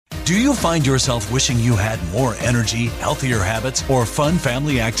Do you find yourself wishing you had more energy, healthier habits, or fun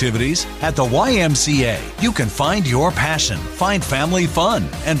family activities? At the YMCA, you can find your passion, find family fun,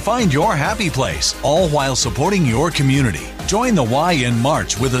 and find your happy place, all while supporting your community. Join the Y in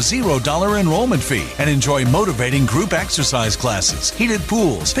March with a $0 enrollment fee and enjoy motivating group exercise classes, heated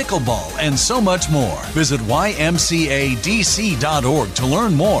pools, pickleball, and so much more. Visit ymcadc.org to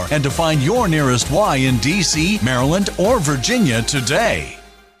learn more and to find your nearest Y in DC, Maryland, or Virginia today.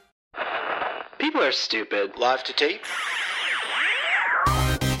 People are stupid. Live to tape.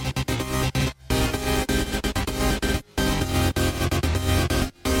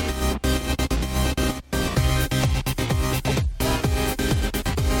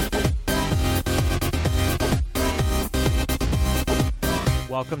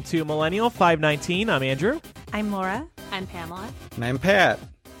 Welcome to Millennial 519. I'm Andrew. I'm Laura. I'm Pamela. And I'm Pat.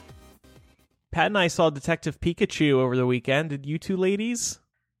 Pat and I saw Detective Pikachu over the weekend. Did you two ladies?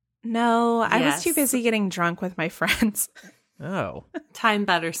 No, I was Yes. too busy getting drunk with my friends. Oh. Time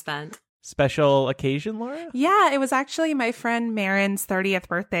better spent. Special occasion, Laura? Yeah, it was actually my friend Marin's 30th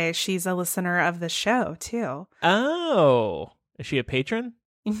birthday. She's a listener of the show, too. Oh. Is she a patron?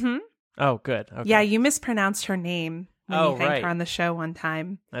 Mm-hmm. Oh, good. Okay. Yeah, you mispronounced her name when Oh, you thanked right. her on the show one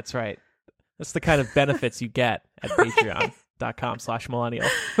time. That's right. That's the kind of benefits you get at patreon.com/millennial.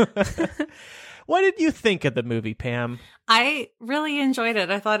 What did you think of the movie, Pam? I really enjoyed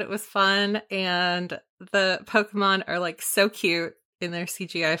it. I thought it was fun, and the Pokemon are like so cute in their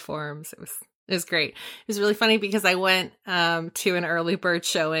CGI forms. It was great. It was really funny because I went to an early bird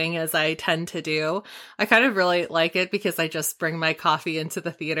showing, as I tend to do. I kind of really like it because I just bring my coffee into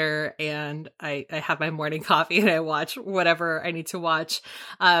the theater and I have my morning coffee and I watch whatever I need to watch.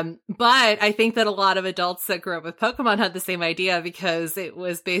 But I think that a lot of adults that grew up with Pokemon had the same idea because it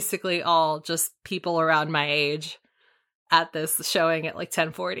was basically all just people around my age at this showing at like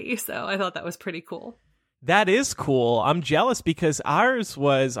 10:40. So I thought that was pretty cool. That is cool. I'm jealous because our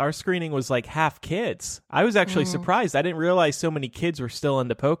screening was like half kids. I was actually surprised. I didn't realize so many kids were still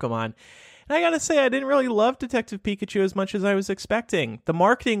into Pokemon. And I gotta say, I didn't really love Detective Pikachu as much as I was expecting. The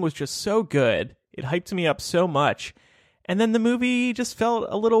marketing was just so good. It hyped me up so much. And then the movie just felt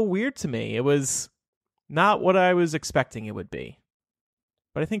a little weird to me. It was not what I was expecting it would be.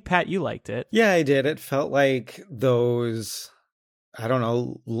 But I think, Pat, you liked it. Yeah, I did. It felt like those, I don't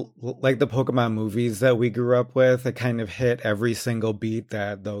know, like the Pokemon movies that we grew up with. It kind of hit every single beat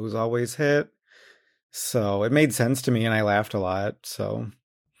that those always hit. So it made sense to me and I laughed a lot. So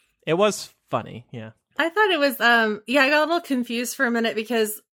It was funny, yeah. I thought it was, I got a little confused for a minute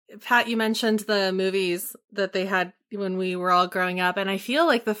because, Pat, you mentioned the movies that they had when we were all growing up. And I feel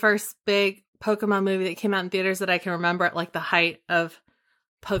like the first big Pokemon movie that came out in theaters that I can remember at like the height of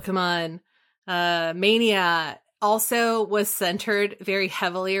Pokemon mania also was centered very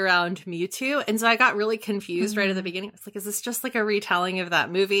heavily around Mewtwo. And so I got really confused right at the beginning. It's like, is this just like a retelling of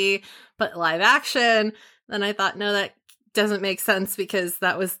that movie, but live action? Then I thought, no, that doesn't make sense because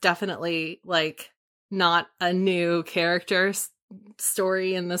that was definitely like not a new character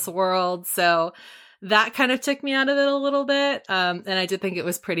story in this world. So that kind of took me out of it a little bit. And I did think it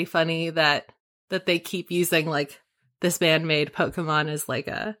was pretty funny that they keep using like this man-made Pokemon as like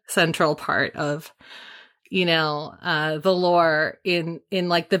a central part of, you know, the lore in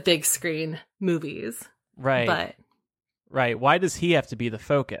like the big screen movies. Right. But Right. Why does he have to be the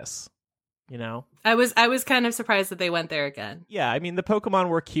focus? You know? I was kind of surprised that they went there again. Yeah, I mean, the Pokemon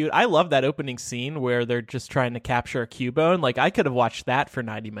were cute. I love that opening scene where they're just trying to capture a Cubone. Like, I could have watched that for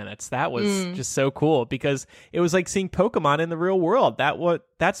 90 minutes. That was just so cool because it was like seeing Pokemon in the real world.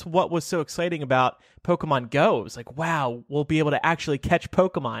 That's what was so exciting about Pokemon Go. It was like, wow, we'll be able to actually catch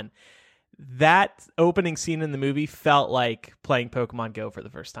Pokemon. That opening scene in the movie felt like playing Pokemon Go for the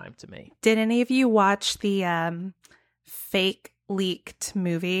first time to me. Did any of you watch the fake leaked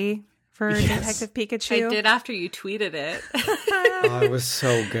movie for Detective Pikachu? I did after you tweeted it. oh, it was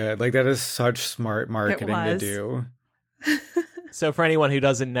so good. Like, that is such smart marketing to do. So for anyone who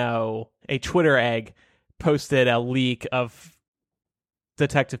doesn't know, a Twitter egg posted a leak of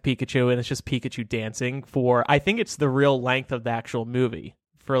Detective Pikachu, and it's just Pikachu dancing for, I think it's the real length of the actual movie,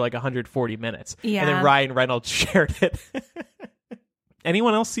 for like 140 minutes. Yeah. And then Ryan Reynolds shared it.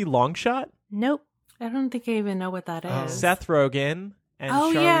 Anyone else see Longshot? Nope. I don't think I even know what that is. Seth Rogen and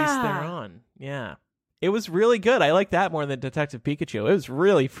Oh, Charlize yeah. Theron. Yeah. It was really good. I like that more than Detective Pikachu. It was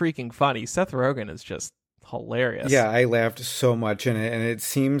really freaking funny. Seth Rogen is just hilarious. Yeah, I laughed so much in it. And it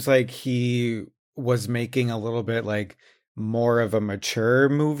seems like he was making a little bit like more of a mature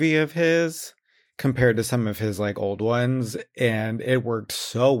movie of his compared to some of his like old ones. And it worked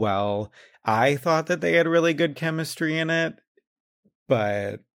so well. I thought that they had really good chemistry in it,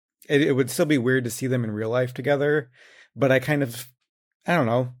 but it would still be weird to see them in real life together. But I don't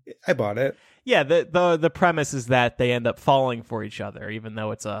know. I bought it. Yeah, the premise is that they end up falling for each other, even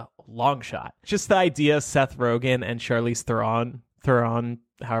though it's a long shot. Just the idea of Seth Rogen and Charlize Theron,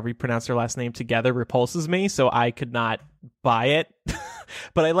 however you pronounce her last name, together repulses me, so I could not buy it.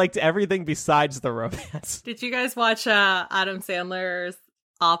 But I liked everything besides the romance. Did you guys watch Adam Sandler's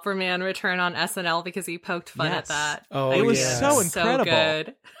Opera Man return on SNL because he poked fun at that? Oh, it was yeah. so incredible. So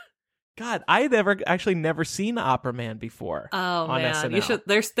good. God, I had never seen Opera Man before. Oh on man, SNL. you should.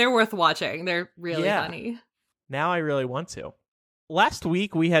 They're worth watching. They're really funny. Now I really want to. Last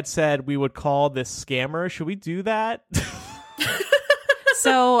week we had said we would call this scammer. Should we do that?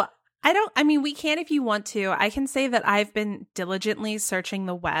 So we can if you want to. I can say that I've been diligently searching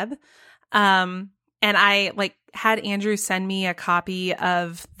the web. And I had Andrew send me a copy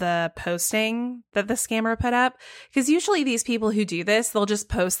of the posting that the scammer put up. Because usually these people who do this, they'll just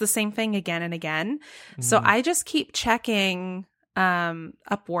post the same thing again and again. Mm-hmm. So I just keep checking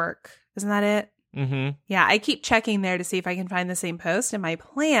Upwork. Isn't that it? Mm-hmm. Yeah, I keep checking there to see if I can find the same post. And my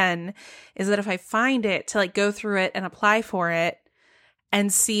plan is that if I find it, to go through it and apply for it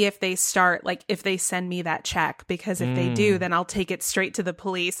and see if they start, if they send me that check. Because if they do, then I'll take it straight to the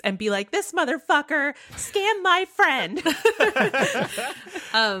police and be like, this motherfucker scammed my friend.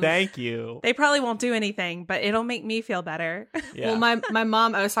 Thank you. They probably won't do anything, but it'll make me feel better. Yeah. Well, my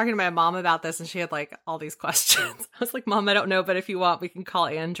mom, I was talking to my mom about this and she had all these questions. I was like, Mom, I don't know, but if you want, we can call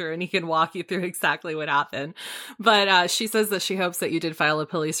Andrew and he can walk you through exactly what happened. But she says that she hopes that you did file a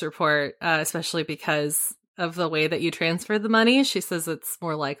police report, especially because of the way that you transferred the money. She says it's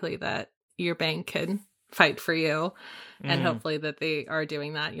more likely that your bank could fight for you, and hopefully that they are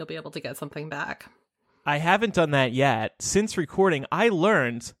doing that. You'll be able to get something back. I haven't done that yet. Since recording, I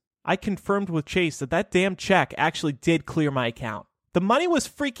confirmed with Chase that damn check actually did clear my account. The money was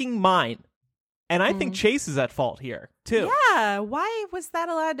freaking mine. And I think Chase is at fault here, too. Yeah, why was that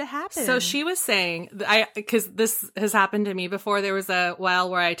allowed to happen? So she was saying, because this has happened to me before, there was a while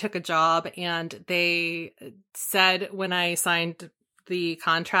where I took a job and they said when I signed the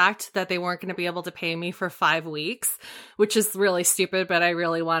contract that they weren't going to be able to pay me for 5 weeks, which is really stupid, but I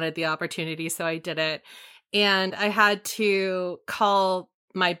really wanted the opportunity, so I did it. And I had to call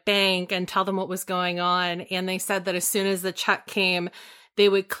my bank and tell them what was going on. And they said that as soon as the check came, they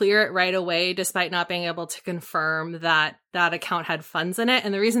would clear it right away, despite not being able to confirm that that account had funds in it.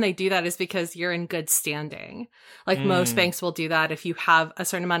 And the reason they do that is because you're in good standing. Most banks will do that if you have a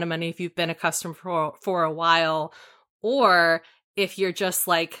certain amount of money, if you've been a customer for a while, or if you're just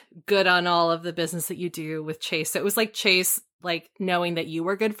good on all of the business that you do with Chase. So it was Chase, knowing that you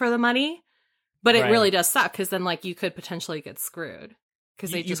were good for the money, but it really does suck because then you could potentially get screwed.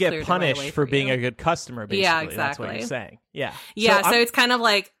 Because you get punished for being a good customer, basically. Yeah, exactly. That's what you're saying. Yeah. Yeah, so it's kind of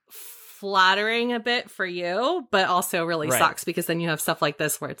flattering a bit for you, but also really sucks because then you have stuff like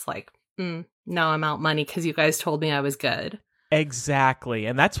this where it's no, I'm out money because you guys told me I was good. Exactly.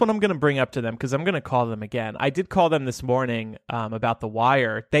 And that's what I'm going to bring up to them because I'm going to call them again. I did call them this morning about the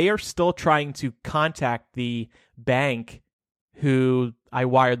wire. They are still trying to contact the bank who I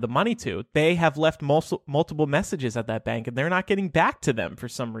wired the money to. They have left multiple messages at that bank, and they're not getting back to them for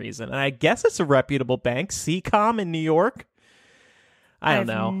some reason. And I guess it's a reputable bank, Seacom in New York. I don't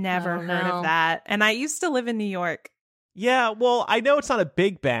know. I've never heard of that. And I used to live in New York. Yeah, well, I know it's not a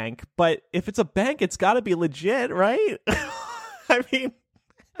big bank, but if it's a bank, it's got to be legit, right? I mean...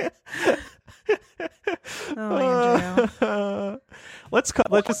 Andrew. Let's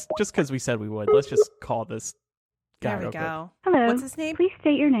just because we said we would, let's just call this guy. There we go. Hello. What's his name? Please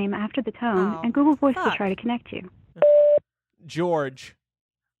state your name after the tone, and Google Voice will try to connect you. George.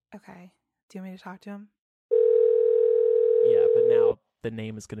 Okay. Do you want me to talk to him? Yeah, but now the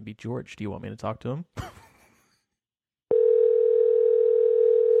name is going to be George. Do you want me to talk to him?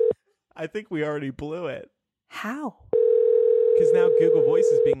 I think we already blew it. How? Because now Google Voice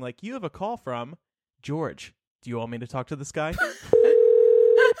is being like, you have a call from George. Do you want me to talk to this guy?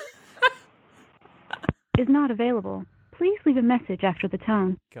 Is not available. Please leave a message after the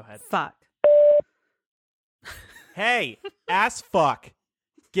tone. Go ahead. Fuck. Hey, ass fuck.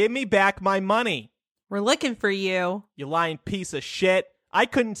 Give me back my money. We're looking for you. You lying piece of shit. I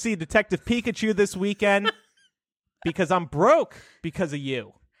couldn't see Detective Pikachu this weekend because I'm broke because of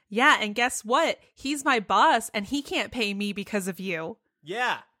you. Yeah, and guess what? He's my boss, and he can't pay me because of you.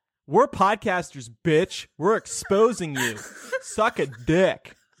 Yeah. We're podcasters, bitch. We're exposing you. Suck a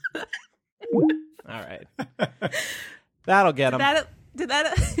dick. All right. That'll get him. Did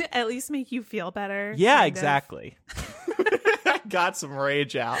that at least make you feel better? Yeah, exactly. I got some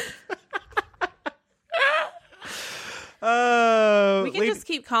rage out. We can just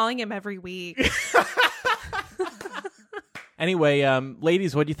keep calling him every week. Anyway,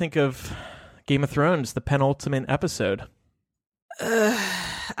 ladies, what do you think of Game of Thrones, the penultimate episode? I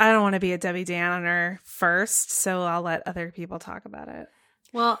don't want to be a Debbie Downer first, so I'll let other people talk about it.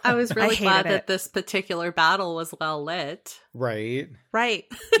 Well, I was really glad hated that this particular battle was well lit. Right. Right.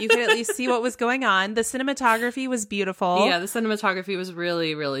 You could at least see what was going on. The cinematography was beautiful. Yeah, the cinematography was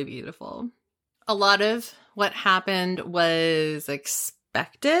really, really beautiful. A lot of what happened was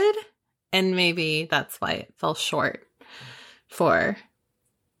expected, and maybe that's why it fell short for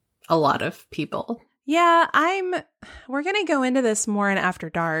a lot of people. Yeah, we're going to go into this more in After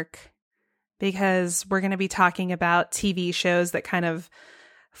Dark because we're going to be talking about TV shows that kind of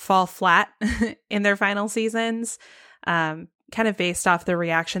fall flat in their final seasons, kind of based off the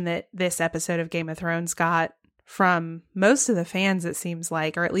reaction that this episode of Game of Thrones got from most of the fans, it seems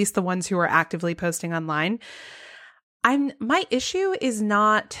like, or at least the ones who are actively posting online. My issue is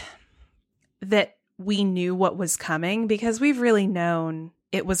not that we knew what was coming, because we've really known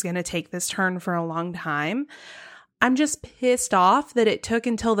it was going to take this turn for a long time. I'm just pissed off that it took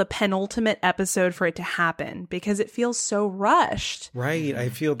until the penultimate episode for it to happen, because it feels so rushed. Right. I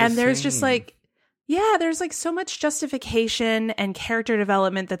feel the And there's same. just like, yeah, there's like so much justification and character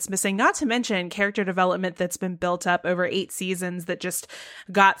development that's missing, not to mention character development that's been built up over 8 seasons that just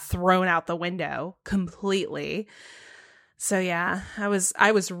got thrown out the window completely. So yeah, I was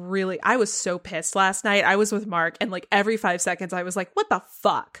so pissed last night. I was with Mark, and like every 5 seconds I was like, what the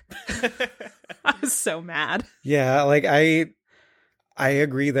fuck? I was so mad. Yeah, like I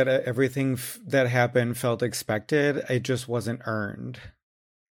agree that everything that happened felt expected. It just wasn't earned.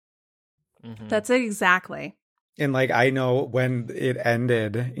 Mm-hmm. That's it exactly. And like, I know when it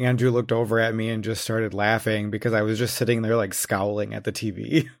ended, Andrew looked over at me and just started laughing because I was just sitting there like scowling at the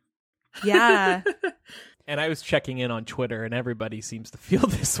TV. Yeah. And I was checking in on Twitter, and everybody seems to feel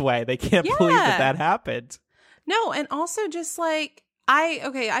this way. They can't believe that happened. No, and also just like,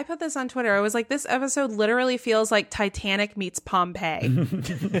 I put this on Twitter. I was like, this episode literally feels like Titanic meets Pompeii.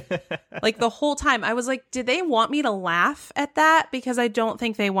 Like the whole time. I was like, did they want me to laugh at that? Because I don't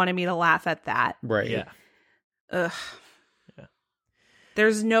think they wanted me to laugh at that. Right. Yeah. Ugh. Yeah.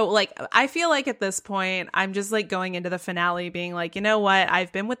 There's no, like, I feel like at this point, I'm just like going into the finale being like, you know what?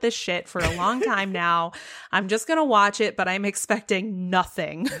 I've been with this shit for a long time now. I'm just going to watch it, but I'm expecting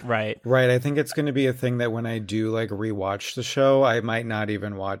nothing. Right. Right. I think it's going to be a thing that when I do like rewatch the show, I might not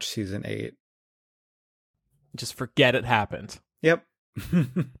even watch season 8. Just forget it happened. Yep.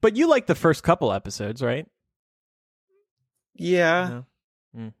 But you like the first couple episodes, right? Yeah.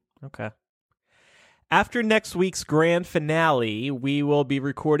 Okay. After next week's grand finale, we will be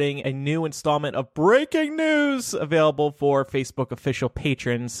recording a new installment of Breaking News available for Facebook official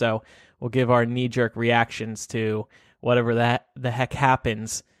patrons. So we'll give our knee-jerk reactions to whatever the heck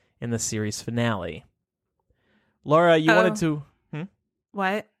happens in the series finale. Laura, you wanted to...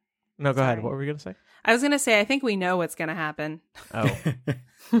 What? No, go ahead. What were we going to say? I was going to say, I think we know what's going to happen. Oh.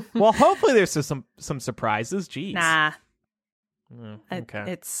 Well, hopefully there's some surprises. Jeez. Nah.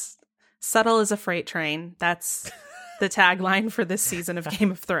 Okay. It's subtle as a freight train. That's the tagline for this season of Game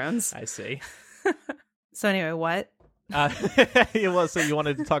of Thrones. I see. So anyway, what? Well, so you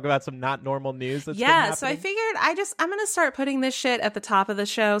wanted to talk about some not normal news that's been happening? So I figured I'm going to start putting this shit at the top of the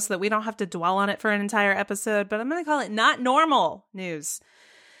show so that we don't have to dwell on it for an entire episode, but I'm going to call it not normal news.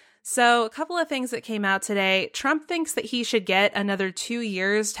 So a couple of things that came out today. Trump thinks that he should get another 2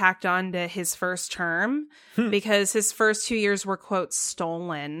 years tacked on to his first term because his first 2 years were, quote,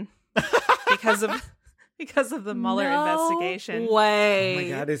 stolen because of the Mueller investigation. Way. Oh my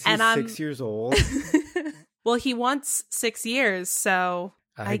God, is he And 6 years old? Well, he wants 6 years, so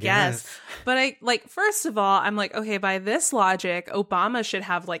I guess. guess. But first of all, I'm like, okay, by this logic, Obama should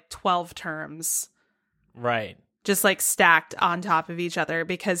have like 12 terms. Right. Just like stacked on top of each other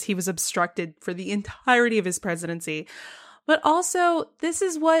because he was obstructed for the entirety of his presidency. But also, this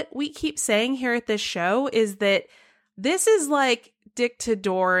is what we keep saying here at this show, is that this is like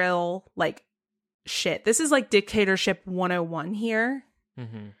dictatorial, like shit. This is like dictatorship 101 here.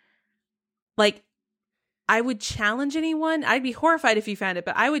 Mm-hmm. Like, I would challenge anyone. I'd be horrified if you found it,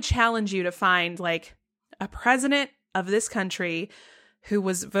 but I would challenge you to find like a president of this country who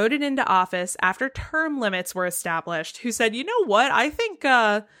was voted into office after term limits were established, who said, you know what? I think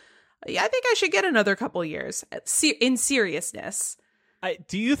I should get another couple years in seriousness.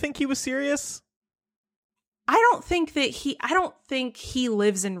 Do you think he was serious? I don't think he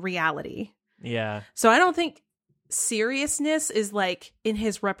lives in reality. Yeah. So I don't think seriousness is like in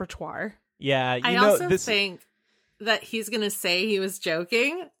his repertoire. Yeah. I also think that he's going to say he was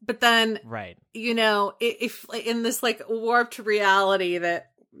joking, but then, Right. you know, if in this like warped reality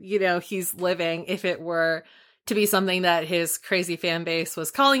that, you know, he's living, if it were to be something that his crazy fan base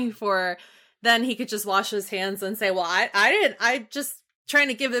was calling for, then he could just wash his hands and say, well, I just trying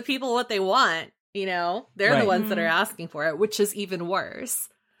to give the people what they want. You know, they're Right. the ones that are asking for it, which is even worse.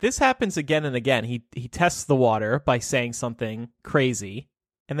 This happens again and again. He tests the water by saying something crazy,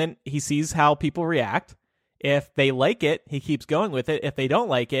 and then he sees how people react. If they like it, he keeps going with it. If they don't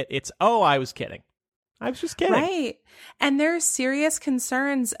like it, it's, oh, I was kidding. I was just kidding. Right. And there's serious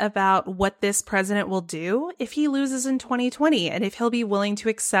concerns about what this president will do if he loses in 2020 and if he'll be willing to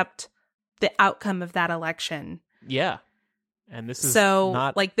accept the outcome of that election. Yeah. And this is so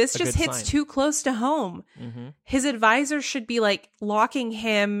not like this a just good hits sign. too close to home. Mm-hmm. His advisors should be like locking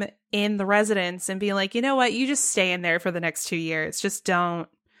him in the residence and being like, you know what, you just stay in there for the next 2 years. Just don't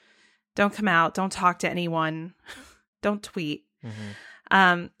come out. Don't talk to anyone. Don't tweet.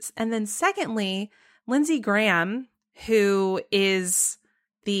 Mm-hmm. And then secondly, Lindsey Graham, who is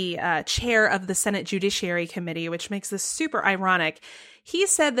the chair of the Senate Judiciary Committee, which makes this super ironic. He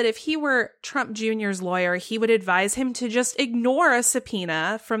said that if he were Trump Jr.'s lawyer, he would advise him to just ignore a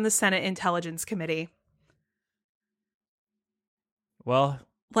subpoena from the Senate Intelligence Committee. Well,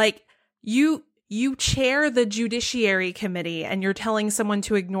 Like, you chair the Judiciary Committee and you're telling someone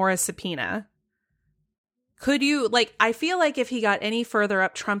to ignore a subpoena. Could you, like, I feel like if he got any further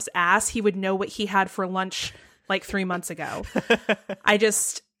up Trump's ass, he would know what he had for lunch like 3 months ago.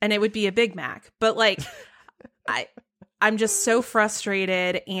 And it would be a Big Mac. But like, I'm just so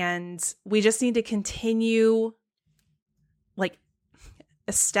frustrated, and we just need to continue like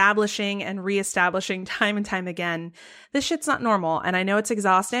establishing and reestablishing time and time again. This shit's not normal. And I know it's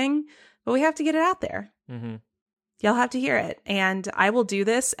exhausting, but we have to get it out there. mm-hmm. Y'all have to hear it. And I will do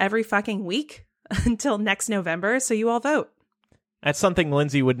this every fucking week until next November. So you all vote. That's something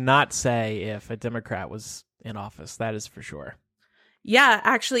Lindsey would not say if a Democrat was in office. That is for sure. Yeah,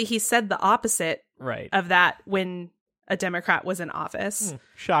 actually, he said the opposite Right. of that when a Democrat was in office.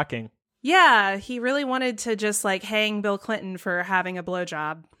 Shocking. Yeah, he really wanted to just like hang Bill Clinton for having a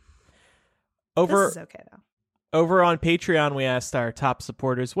blowjob. This is okay, though. Over on Patreon, we asked our top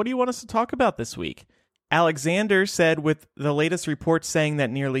supporters, what do you want us to talk about this week? Alexander said, with the latest report saying that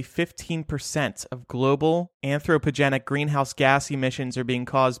nearly 15% of global anthropogenic greenhouse gas emissions are being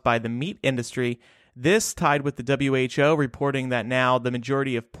caused by the meat industry, this tied with the WHO reporting that now the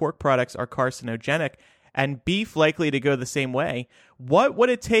majority of pork products are carcinogenic and beef likely to go the same way. What would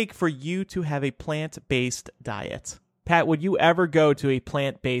it take for you to have a plant-based diet? Pat, would you ever go to a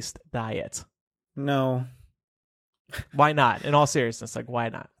plant-based diet? No. Why not? In all seriousness, like, why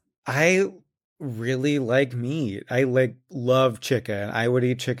not? I really like meat. I love chicken. I would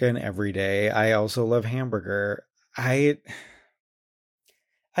eat chicken every day. I also love hamburger. I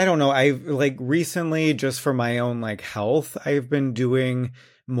don't know. I've recently, just for my own health, I've been doing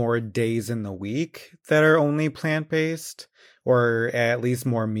more days in the week that are only plant-based, or at least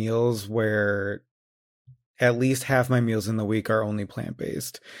more meals where at least half my meals in the week are only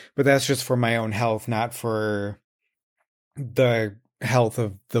plant-based. But that's just for my own health, not for the health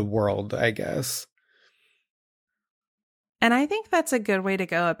of the world, I guess. And I think that's a good way to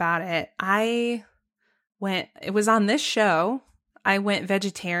go about it. It was on this show. I went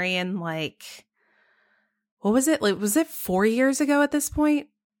vegetarian what was it? Was it 4 years ago at this point?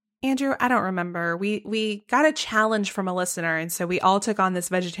 Andrew, I don't remember. We got a challenge from a listener, and so we all took on this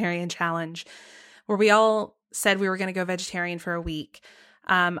vegetarian challenge where we all said we were going to go vegetarian for a week.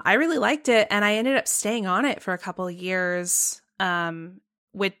 I really liked it, and I ended up staying on it for a couple of years. And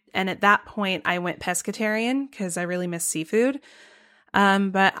at that point, I went pescatarian because I really miss seafood.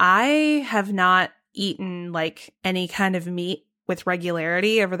 But I have not eaten any kind of meat with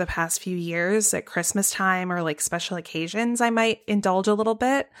regularity over the past few years. At Christmas time or special occasions, I might indulge a little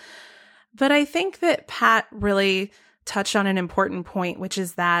bit. But I think that Pat really touched on an important point, which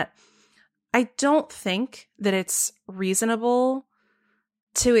is that I don't think that it's reasonable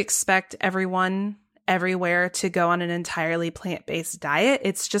to expect everyone everywhere to go on an entirely plant-based diet.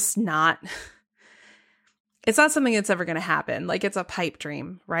 It's just not, it's not something that's ever going to happen. It's a pipe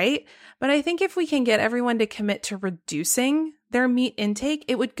dream, right? But I think if we can get everyone to commit to reducing their meat intake,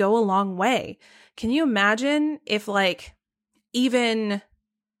 it would go a long way. Can you imagine if even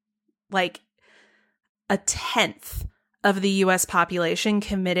a tenth of the US population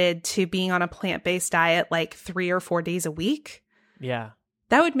committed to being on a plant-based diet 3 or 4 days a week? Yeah.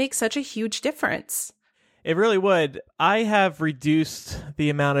 That would make such a huge difference. It really would. I have reduced the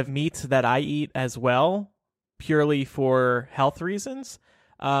amount of meat that I eat as well, purely for health reasons.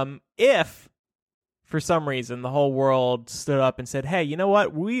 If for some reason, the whole world stood up and said, hey, you know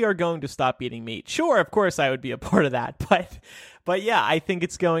what? We are going to stop eating meat. Sure, of course I would be a part of that. But yeah, I think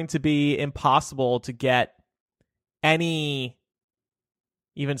it's going to be impossible to get any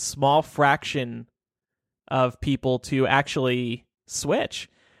even small fraction of people to actually switch.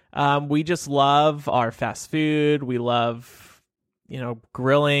 We just love our fast food. We love,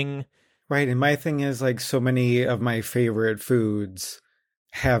 grilling. Right. And my thing is, like, so many of my favorite foods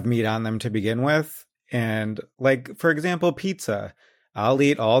have meat on them to begin with. And, like, for example, pizza. I'll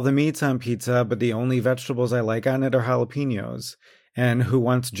eat all the meats on pizza, but the only vegetables I like on it are jalapenos. And who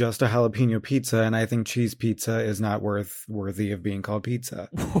wants just a jalapeno pizza? And I think cheese pizza is not worthy of being called pizza.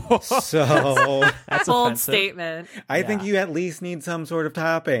 So that's bold offensive statement. I think you at least need some sort of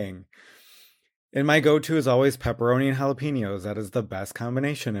topping. And my go-to is always pepperoni and jalapenos. That is the best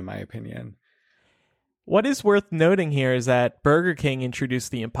combination, in my opinion. What is worth noting here is that Burger King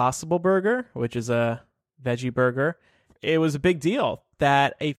introduced the Impossible Burger, which is a veggie burger. It was a big deal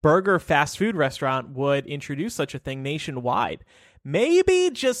that a burger fast food restaurant would introduce such a thing nationwide. Maybe,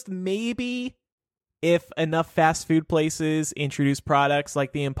 just maybe, if enough fast food places introduce products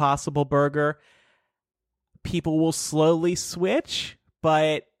like the Impossible Burger, people will slowly switch,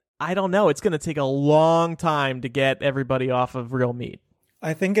 but I don't know. It's going to take a long time to get everybody off of real meat.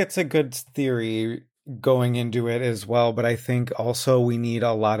 I think it's a good theory going into it as well, but I think also we need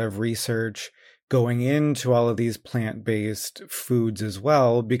a lot of research going into all of these plant-based foods as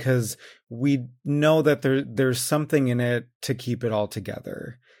well, because we know that there's something in it to keep it all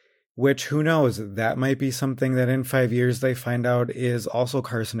together, which, who knows, that might be something that in 5 years they find out is also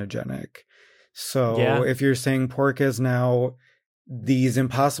carcinogenic. So if you're saying pork is now, these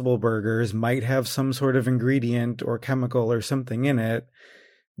Impossible Burgers might have some sort of ingredient or chemical or something in it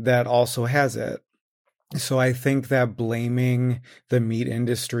that also has it. So I think that blaming the meat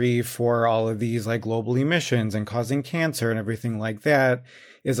industry for all of these like global emissions and causing cancer and everything like that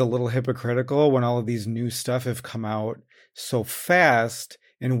is a little hypocritical when all of these new stuff have come out so fast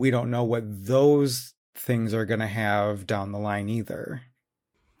and we don't know what those things are going to have down the line either.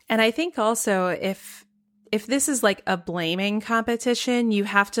 And I think also if this is like a blaming competition, you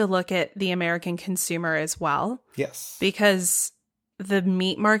have to look at the American consumer as well. Yes. Because the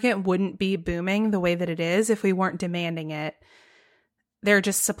meat market wouldn't be booming the way that it is if we weren't demanding it. They're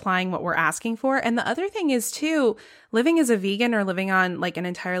just supplying what we're asking for. And the other thing is too, living as a vegan or living on like an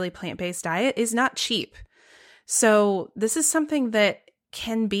entirely plant-based diet is not cheap. So this is something that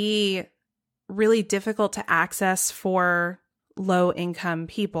can be really difficult to access for low income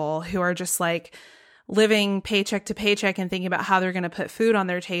people who are just like living paycheck to paycheck and thinking about how they're going to put food on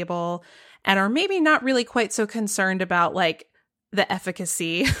their table and are maybe not really quite so concerned about like the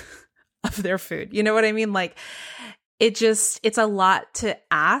efficacy of their food. You know what I mean? Like it's a lot to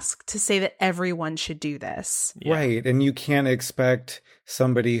ask to say that everyone should do this. Yeah. Right. And you can't expect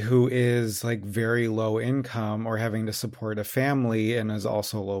somebody who is like very low income or having to support a family and is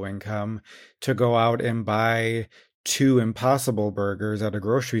also low income to go out and buy 2 Impossible Burgers at a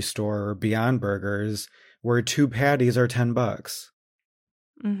grocery store or Beyond Burgers where 2 patties are $10.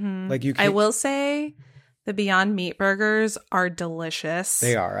 Mm-hmm. Like you can't... I will say the Beyond Meat burgers are delicious.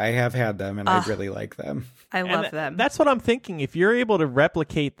 They are. I have had them and I really like them. I love them. That's what I'm thinking. If you're able to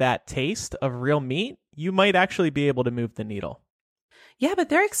replicate that taste of real meat, you might actually be able to move the needle. Yeah, but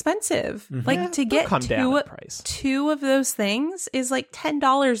they're expensive. Mm-hmm. Like to get two of those things is like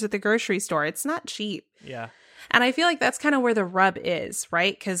 $10 at the grocery store. It's not cheap. Yeah. And I feel like that's kind of where the rub is,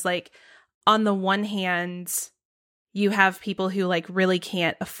 right? Because like on the one hand, you have people who like really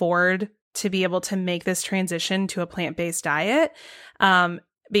can't afford to be able to make this transition to a plant-based diet.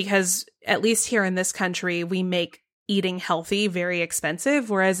 Because at least here in this country, we make eating healthy very expensive,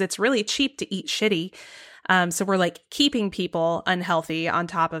 whereas it's really cheap to eat shitty. So we're like keeping people unhealthy on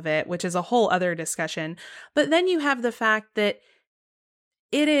top of it, which is a whole other discussion. But then you have the fact that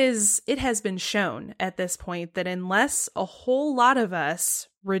it has been shown at this point that unless a whole lot of us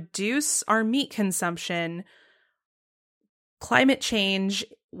reduce our meat consumption, climate change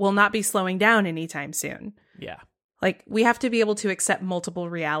will not be slowing down anytime soon. Yeah. Like we have to be able to accept multiple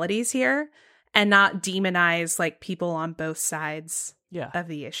realities here and not demonize like people on both sides of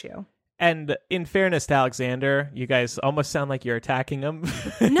the issue. And in fairness to Alexander, you guys almost sound like you're attacking him.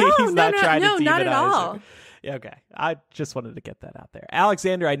 No, not at all. Yeah, okay. I just wanted to get that out there.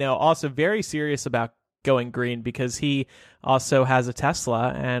 Alexander, I know, also very serious about going green because he also has a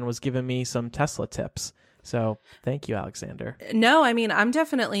Tesla and was giving me some Tesla tips. So thank you, Alexander. No, I mean, I'm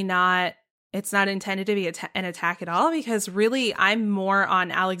definitely not. It's not intended to be an attack at all because really I'm more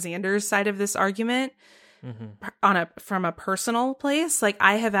on Alexander's side of this argument from a personal place. Like,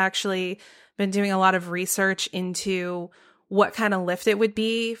 I have actually been doing a lot of research into what kind of lift it would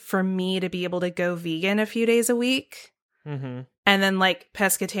be for me to be able to go vegan a few days a week. And then like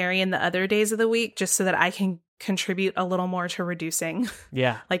pescatarian the other days of the week, just so that I can contribute a little more to reducing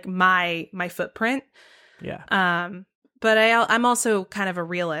like my footprint. But I'm also kind of a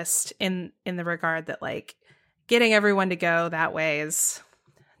realist in the regard that like getting everyone to go that way is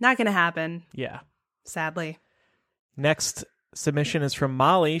not going to happen. Sadly. Next submission is from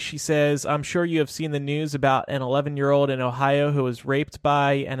Molly. She says, I'm sure you have seen the news about an 11-year-old in Ohio who was raped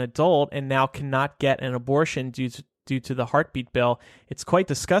by an adult and now cannot get an abortion due to the heartbeat bill. It's quite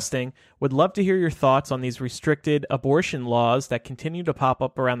disgusting. Would love to hear your thoughts on these restricted abortion laws that continue to pop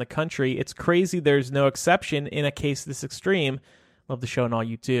up around the country. It's crazy there's no exception in a case this extreme. Love the show and all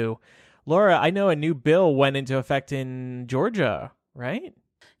you do. Laura, I know a new bill went into effect in Georgia, right?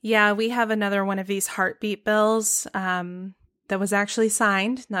 Yeah, we have another one of these heartbeat bills that was actually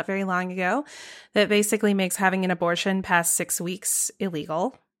signed not very long ago that basically makes having an abortion past 6 weeks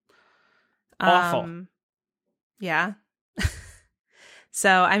illegal. Awful. Yeah. So,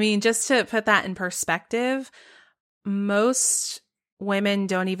 I mean, just to put that in perspective, most women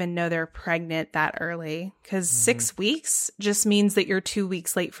don't even know they're pregnant that early because 6 weeks just means that you're 2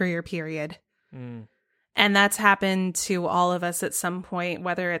 weeks late for your period. And that's happened to all of us at some point,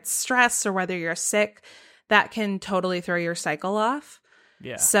 whether it's stress or whether you're sick. That can totally throw your cycle off.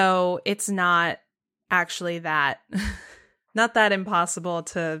 So it's not actually that impossible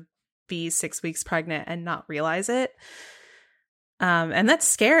to be 6 weeks pregnant and not realize it. And that's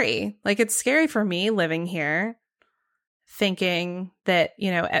scary. Like, it's scary for me living here thinking that,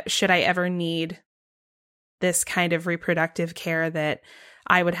 you know, should I ever need this kind of reproductive care that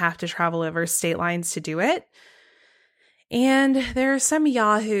I would have to travel over state lines to do it. And there are some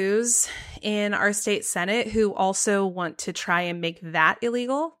yahoos in our state Senate who also want to try and make that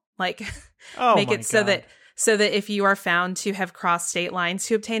illegal. Like, make it so that if you are found to have crossed state lines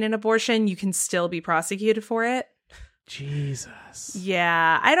to obtain an abortion, you can still be prosecuted for it. Jesus.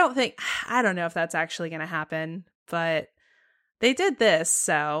 Yeah, I don't know if that's actually going to happen, but they did this,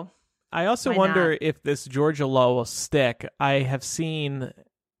 so I also wonder if this Georgia law will stick. I have seen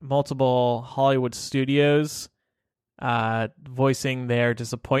multiple Hollywood studios voicing their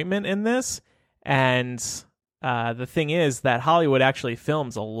disappointment in this, and the thing is that Hollywood actually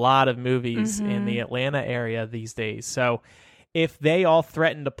films a lot of movies in the Atlanta area these days. So if they all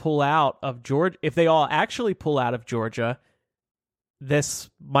threaten to pull out of Georgia, if they all actually pull out of Georgia, this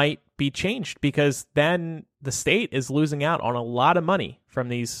might be changed because then the state is losing out on a lot of money from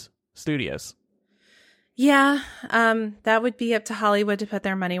these studios. Yeah, that would be up to Hollywood to put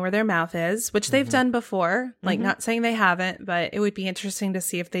their money where their mouth is, which they've done before. Like, not saying they haven't, but it would be interesting to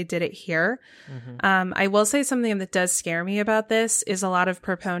see if they did it here. I will say something that does scare me about this is a lot of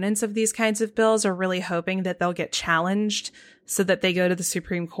proponents of these kinds of bills are really hoping that they'll get challenged so that they go to the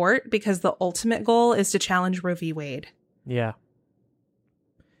Supreme Court, because the ultimate goal is to challenge Roe v. Wade. Yeah.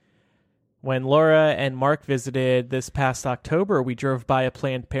 When Laura and Mark visited this past October, we drove by a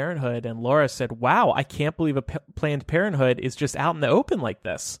Planned Parenthood, and Laura said, wow, I can't believe a Planned Parenthood is just out in the open like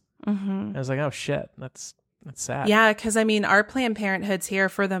this. I was like, oh, shit, that's sad. Yeah, because, I mean, our Planned Parenthoods here,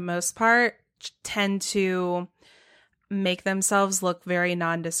 for the most part, tend to make themselves look very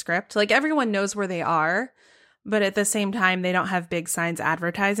nondescript. Like, everyone knows where they are, but at the same time, they don't have big signs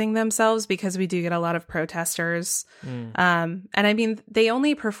advertising themselves, because we do get a lot of protesters. And I mean, they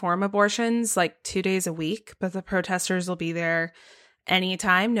only perform abortions like 2 days a week, but the protesters will be there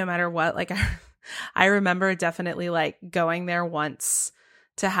anytime, no matter what. Like, I remember definitely like going there once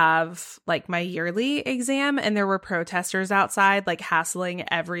to have like my yearly exam, and there were protesters outside like hassling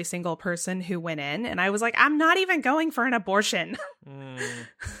every single person who went in. And I was like, I'm not even going for an abortion.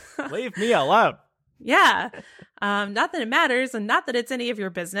 Leave me alone. Yeah. Not that it matters, and not that it's any of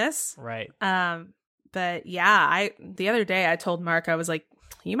your business. Right. But yeah, the other day I told Mark, I was like,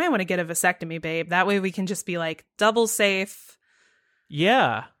 you might want to get a vasectomy, babe. That way we can just be like double safe.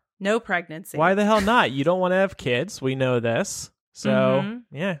 Yeah. No pregnancy. Why the hell not? You don't want to have kids. We know this. So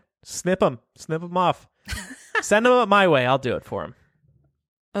yeah, snip them off. Send them up my way. I'll do it for him.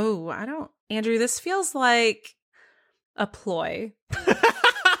 Oh, Andrew, this feels like a ploy.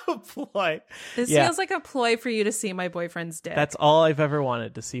 Ploy. This feels like a ploy for you to see my boyfriend's dick. That's all I've ever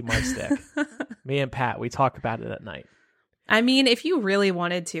wanted, to see Mark's dick. Me and Pat, we talk about it at night. I mean, if you really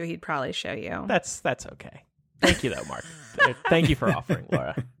wanted to, he'd probably show you. That's okay. Thank you, though, Mark. Thank you for offering,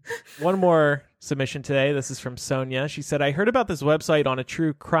 Laura. One more submission today. This is from Sonia. She said, I heard about this website on a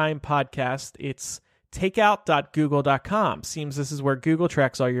true crime podcast. It's takeout.google.com. Seems this is where Google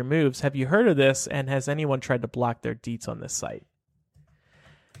tracks all your moves. Have you heard of this? And has anyone tried to block their deets on this site?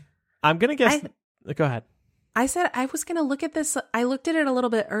 I'm going to guess. Go ahead. I said I was going to look at this. I looked at it a little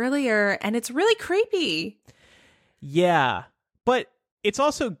bit earlier, and it's really creepy. Yeah, but it's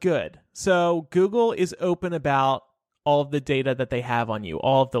also good. So Google is open about all of the data that they have on you,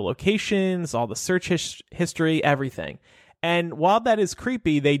 all of the locations, all the search history, everything. And while that is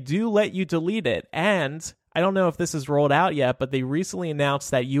creepy, they do let you delete it. And I don't know if this is rolled out yet, but they recently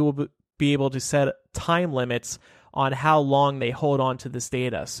announced that you will be able to set time limits on how long they hold on to this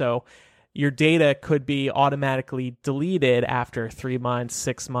data. So your data could be automatically deleted after 3 months,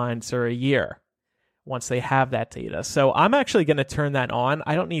 6 months, or a year once they have that data. So I'm actually going to turn that on.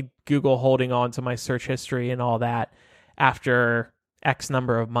 I don't need Google holding on to my search history and all that after X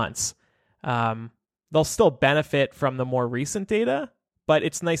number of months. They'll still benefit from the more recent data, but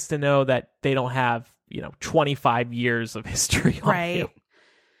it's nice to know that they don't have, 25 years of history on you.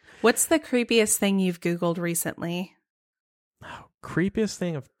 What's the creepiest thing you've Googled recently? Oh, creepiest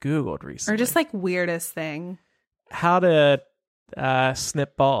thing I've Googled recently? Or just like weirdest thing? How to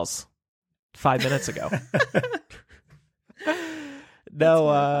snip balls 5 minutes ago.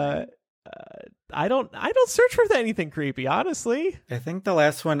 No, I don't search for anything creepy, honestly. I think the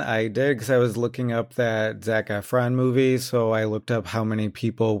last one I did, because I was looking up that Zac Efron movie, so I looked up how many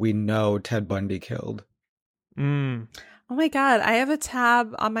people we know Ted Bundy killed. Mm. Oh my God, I have a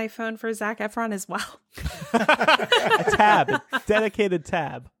tab on my phone for Zac Efron as well. a dedicated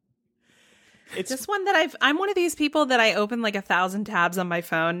tab. It's just one that I'm one of these people that I open like 1,000 tabs on my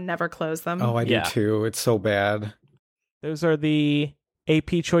phone, never close them. Oh, I do too. It's so bad. Those are the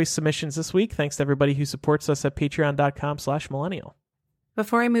AP Choice submissions this week. Thanks to everybody who supports us at patreon.com/millennial.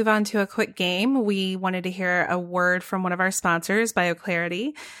 Before I move on to a quick game, we wanted to hear a word from one of our sponsors,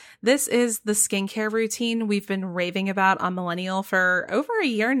 BioClarity. This is the skincare routine we've been raving about on Millennial for over a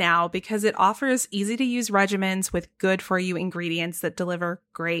year now because it offers easy-to-use regimens with good-for-you ingredients that deliver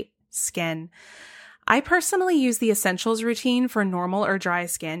great skin. I personally use the Essentials routine for normal or dry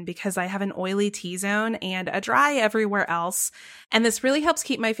skin because I have an oily T-zone and a dry everywhere else, and this really helps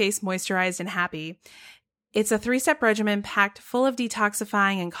keep my face moisturized and happy. It's a 3-step regimen packed full of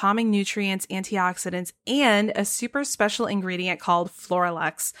detoxifying and calming nutrients, antioxidants, and a super special ingredient called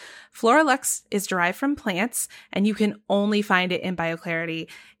Floralux. Floralux is derived from plants, and you can only find it in BioClarity.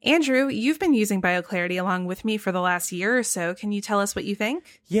 Andrew, you've been using BioClarity along with me for the last year or so. Can you tell us what you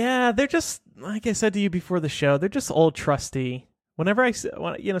think? Yeah, they're just, like I said to you before the show, they're just old trusty. Whenever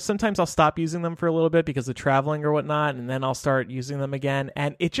sometimes I'll stop using them for a little bit because of traveling or whatnot, and then I'll start using them again,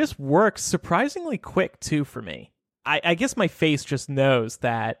 and it just works surprisingly quick too for me. I guess my face just knows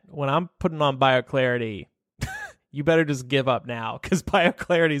that when I'm putting on BioClarity, you better just give up now because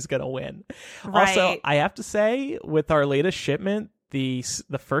BioClarity is going to win. Right. Also, I have to say, with our latest shipment, the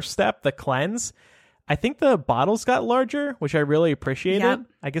first step, the cleanse, I think the bottles got larger, which I really appreciated. Yep.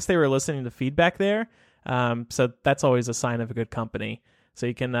 I guess they were listening to feedback there. So that's always a sign of a good company. So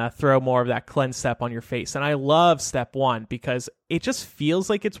you can throw more of that cleanse step on your face. And I love step 1 because it just feels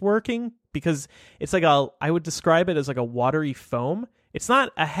like it's working because it's like I would describe it as like a watery foam. It's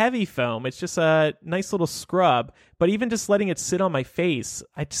not a heavy foam. It's just a nice little scrub. But even just letting it sit on my face,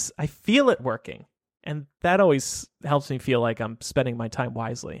 I feel it working. And that always helps me feel like I'm spending my time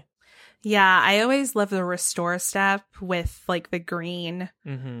wisely. Yeah, I always love the restore step with like the green.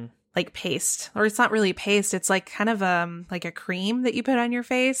 Mm-hmm. Like paste, or it's not really paste. It's like kind of like a cream that you put on your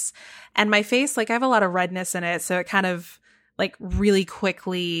face. And my face, like I have a lot of redness in it. So it kind of like really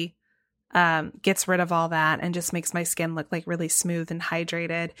quickly gets rid of all that and just makes my skin look like really smooth and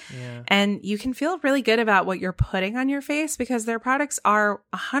hydrated. Yeah. And you can feel really good about what you're putting on your face because their products are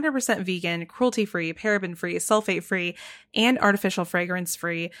 100% vegan, cruelty-free, paraben-free, sulfate-free, and artificial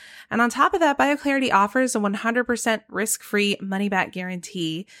fragrance-free. And on top of that, BioClarity offers a 100% risk-free money-back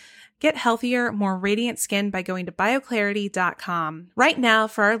guarantee. Get healthier, more radiant skin by going to BioClarity.com. Right now,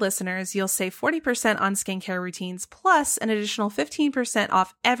 for our listeners, you'll save 40% on skincare routines, plus an additional 15%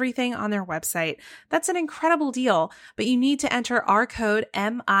 off everything on their website. That's an incredible deal, but you need to enter our code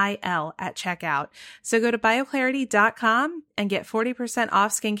MIL at checkout. So go to BioClarity.com and get 40%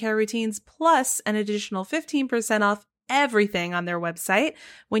 off skincare routines, plus an additional 15% off everything on their website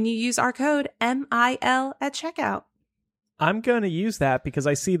when you use our code MIL at checkout. I'm going to use that because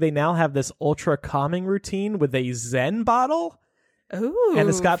I see they now have this ultra calming routine with a Zen bottle. Ooh, and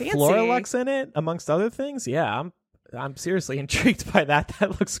it's got fancy. Floralux in it, amongst other things. Yeah, I'm seriously intrigued by that.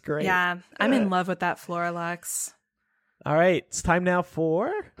 That looks great. Yeah, I'm in love with that Floralux. All right, it's time now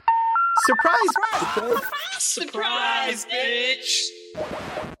for... Surprise, bitch!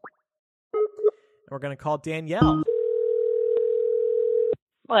 We're going to call Danielle.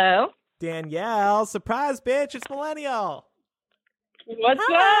 Hello. Danielle, surprise, bitch, it's Millennial. What's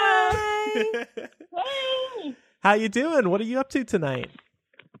up? Hey. How you doing? What are you up to tonight?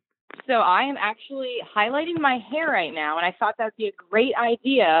 So I am actually highlighting my hair right now, and I thought that would be a great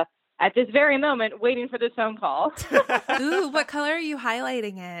idea at this very moment, waiting for this phone call. Ooh, what color are you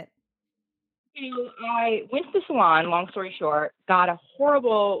highlighting it? I went to the salon, long story short, got a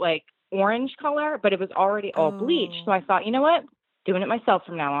horrible, like, orange color, but it was already all bleached. So I thought, you know what? Doing it myself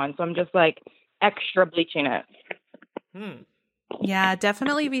from now on. So I'm just, like, extra bleaching it. Yeah,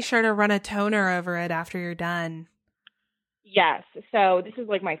 definitely be sure to run a toner over it after you're done. Yes. So this is,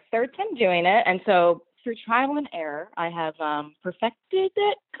 like, my third time doing it. And so through trial and error, I have perfected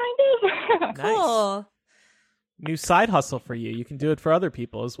it, kind of. Cool. New side hustle for you. You can do it for other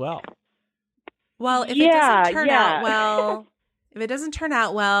people as well. Well, if it doesn't turn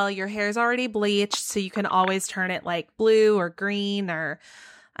out well, your hair's already bleached, so you can always turn it like blue or green or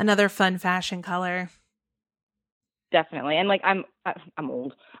another fun fashion color. Definitely. And like I'm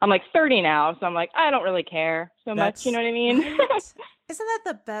old. I'm like 30 now, so I'm like I don't really care so much, you know what I mean? Isn't that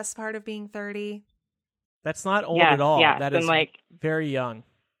the best part of being 30? That's not old at all. Yeah, that is like very young.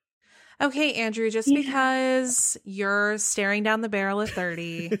 Okay, Andrew, just because you're staring down the barrel at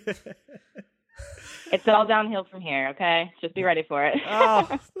 30. It's all downhill from here, okay? Just be ready for it.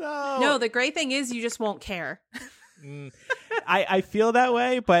 Oh, no. No, the great thing is you just won't care. I feel that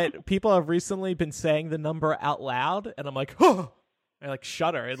way, but people have recently been saying the number out loud, and I'm like, oh, I like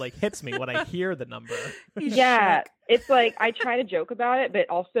shudder. It like hits me when I hear the number. Yeah, it's like I try to joke about it, but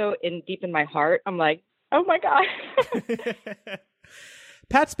also deep in my heart, I'm like, oh my God.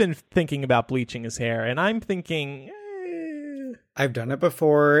 Pat's been thinking about bleaching his hair, and I'm thinking... I've done it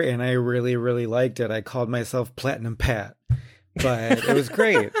before, and I really, really liked it. I called myself Platinum Pat, but it was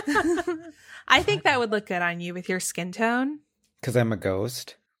great. I think that would look good on you with your skin tone. Because I'm a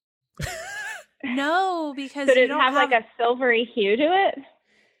ghost? No, because so did it have like a silvery hue to it?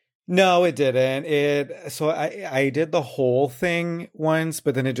 No, it didn't. So I did the whole thing once,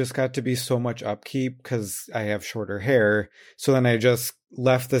 but then it just got to be so much upkeep because I have shorter hair. So then I just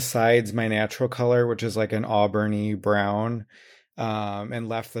left the sides my natural color, which is like an auburny brown, and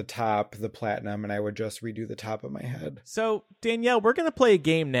left the top the platinum, and I would just redo the top of my head. So, Danielle, we're going to play a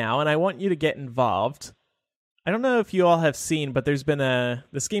game now, and I want you to get involved. I don't know if you all have seen, but this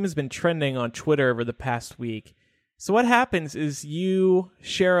game has been trending on Twitter over the past week. So what happens is you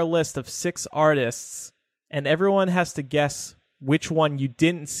share a list of 6 artists, and everyone has to guess which one you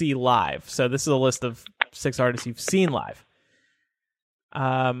didn't see live. So this is a list of 6 artists you've seen live.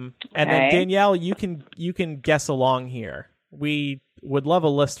 And then Danielle, you can guess along here. We would love a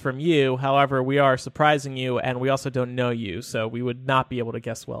list from you. However, we are surprising you, and we also don't know you, so we would not be able to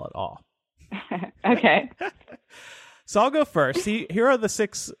guess well at all. Okay. So I'll go first. Here are the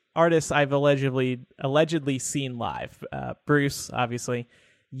 6 artists I've allegedly seen live. Bruce, obviously.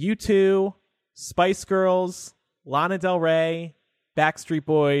 U2, Spice Girls, Lana Del Rey, Backstreet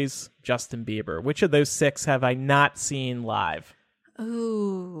Boys, Justin Bieber. Which of those 6 have I not seen live?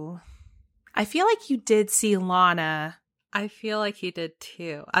 Ooh. I feel like you did see Lana. I feel like you did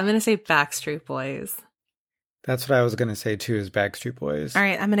too. I'm going to say Backstreet Boys. That's what I was going to say too, is Backstreet Boys. All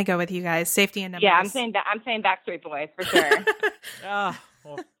right, I'm going to go with you guys. Safety and numbers. Yeah, I'm saying Backstreet Boys for sure. Well,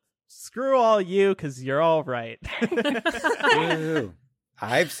 screw all you, because you're all right. Ooh,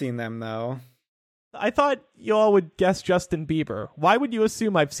 I've seen them though. I thought you all would guess Justin Bieber. Why would you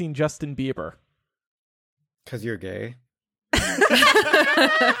assume I've seen Justin Bieber? Because you're gay.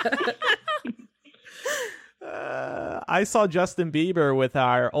 I saw Justin Bieber with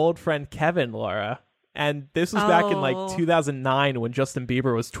our old friend Kevin, Laura. And this was back in like 2009 when Justin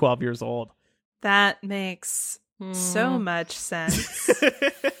Bieber was 12 years old. That makes so much sense.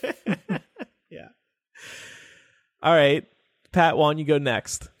 Yeah. All right. Pat, why don't you go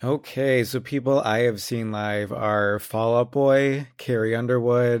next? Okay, so people I have seen live are Fall Out Boy, Carrie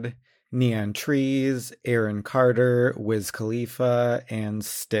Underwood, Neon Trees, Aaron Carter, Wiz Khalifa, and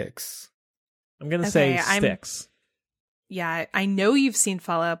Styx. I'm going to say Styx. Yeah, I know you've seen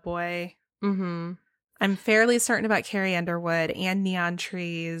Fall Out Boy. Mm-hmm. I'm fairly certain about Carrie Underwood and Neon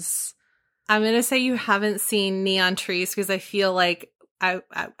Trees. I'm going to say you haven't seen Neon Trees because I feel like I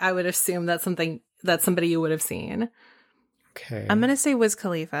would assume that's somebody you would have seen. Okay. I'm going to say Wiz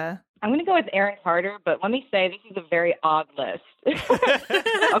Khalifa. I'm going to go with Aaron Carter, but let me say this is a very odd list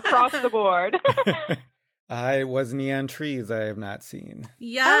across the board. It was Neon Trees I have not seen.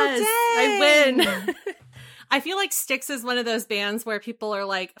 Yes, oh, I win. I feel like Styx is one of those bands where people are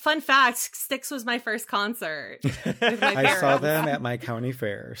like, fun fact, Styx was my first concert. With my I saw parents. them at my county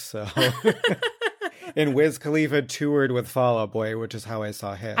fair, so. And Wiz Khalifa toured with Fall Out Boy, which is how I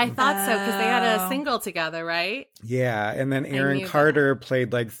saw him. I thought so, because they had a Oh. single together, right? Yeah, and then Aaron knew Carter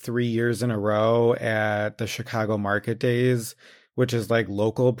played like 3 years in a row at the Chicago Market Days, which is like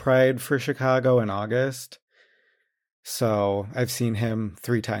local pride for Chicago in August. So I've seen him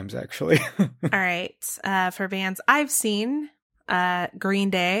 3 times actually. All right. For bands I've seen, Green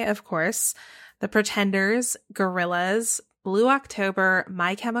Day, of course, The Pretenders, Gorillaz, Blue October,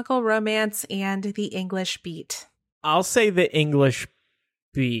 My Chemical Romance, and The English Beat. I'll say the English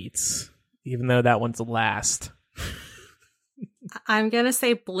Beats, even though that one's the last. I'm going to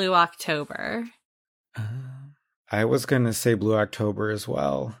say Blue October. I was going to say Blue October as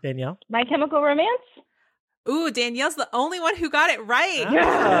well. Danielle? My Chemical Romance? Ooh, Danielle's the only one who got it right.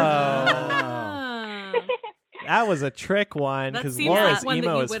 Oh. That was a trick one, That because seems Laura's like one that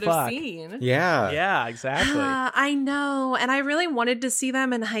emo you as would have fuck. seen. Yeah. Yeah, exactly. I know. And I really wanted to see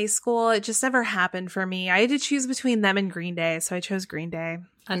them in high school. It just never happened for me. I had to choose between them and Green Day, so I chose Green Day.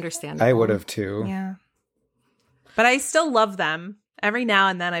 Understandable. I would have too. Yeah. But I still love them. Every now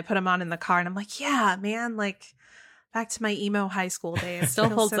and then I put them on in the car and I'm like, yeah, man, like back to my emo high school days. Still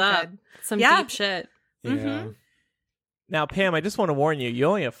Feels holds so up. good. Some Yeah. deep shit. Yeah. Mhm. Now, Pam, I just want to warn you, you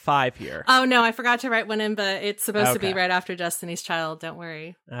only have 5 here. Oh, no, I forgot to write one in, but it's supposed to be Okay. right after Destiny's Child. Don't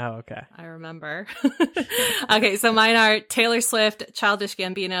worry. Oh, okay. I remember. Okay, so mine are Taylor Swift, Childish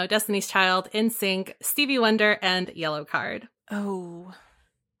Gambino, Destiny's Child, NSYNC, Stevie Wonder, and Yellow Card. Oh,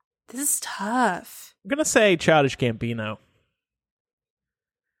 this is tough. I'm going to say Childish Gambino.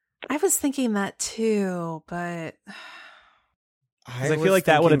 I was thinking that too, but I feel was like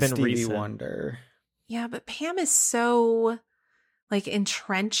that would have thinking been Stevie recent. Wonder. yeah, but Pam is so like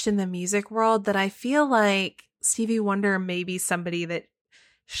entrenched in the music world that I feel like Stevie Wonder may be somebody that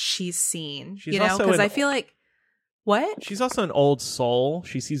she's seen, She's you know, also because an- I feel like what? She's also an old soul.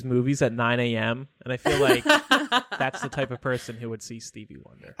 She sees movies at 9 a.m., and I feel like that's the type of person who would see Stevie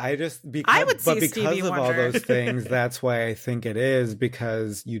Wonder. I just because, I would see but because Stevie of all Wonder. those things, that's why I think it is,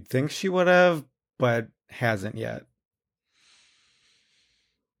 because you'd think she would have, but hasn't yet.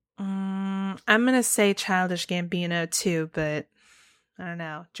 I'm gonna say Childish Gambino too, but I don't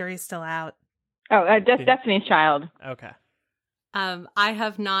know. Jury's still out. Oh, Destiny's Child. Okay. I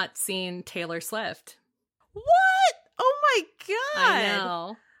have not seen Taylor Swift. What? Oh my god! I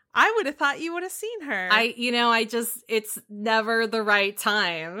know. I would have thought you would have seen her. It's never the right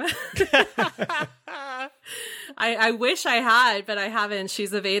time. I wish I had, but I haven't.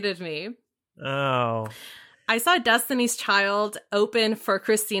 She's evaded me. Oh. I saw Destiny's Child open for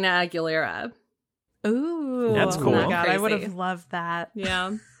Christina Aguilera. Ooh, That's cool. Oh my god, I Crazy. would have loved that.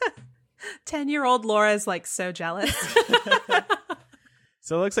 Yeah. 10-year-old Laura is like so jealous.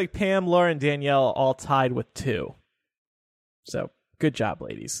 So it looks like Pam, Laura, and Danielle all tied with 2. So good job,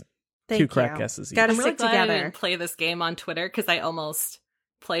 ladies. Thank 2 you. correct guesses each. Gotta I'm really stick glad I together. didn't play this game on Twitter because I almost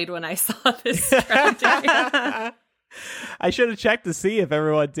played when I saw this strategy. I should have checked to see if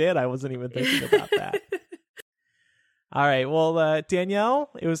everyone did. I wasn't even thinking about that. All right. Well, Danielle,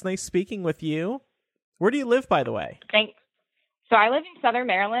 it was nice speaking with you. Where do you live, by the way? Thanks. So I live in Southern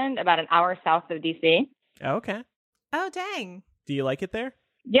Maryland, about an hour south of DC. Okay. Oh dang! Do you like it there?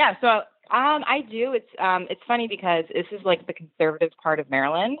 Yeah, so I do. It's funny because this is like the conservative part of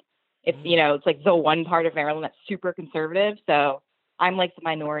Maryland. It's it's like the one part of Maryland that's super conservative. So I'm like the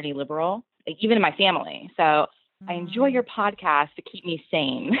minority liberal, like, even in my family. So I enjoy your podcast to keep me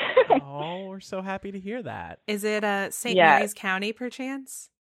sane. Oh, we're so happy to hear that. Is it St. Yeah. Mary's County, perchance?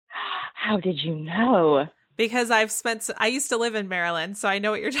 How did you know? Because I used to live in Maryland, so I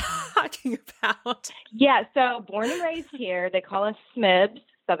know what you're talking about. Yeah, so born and raised here. They call us SMIBs,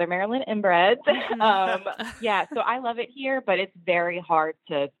 Southern Maryland inbred. Yeah, so I love it here, but it's very hard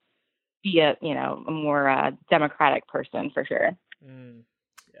to be a more democratic person for sure.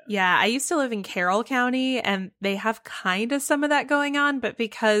 Yeah, I used to live in Carroll County, and they have kind of some of that going on, but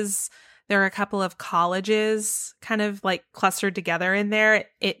because there are a couple of colleges kind of like clustered together in there,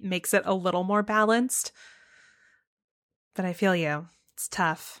 it makes it a little more balanced. But I feel you. It's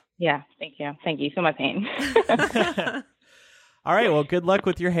tough. Yeah, thank you. Thank you. So my pain. All right. Well, good luck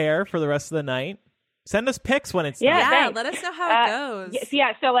with your hair for the rest of the night. Send us pics when it's done. Yeah, thanks. let us know how it goes.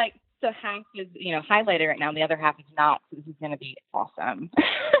 Yeah, so half is highlighted right now, and the other half is not. So this is going to be awesome.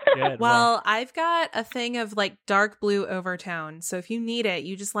 Good. Well, I've got a thing of like dark blue overtone. So if you need it,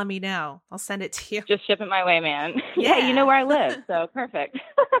 you just let me know. I'll send it to you. Just ship it my way, man. Yeah. Yeah, you know where I live, so perfect.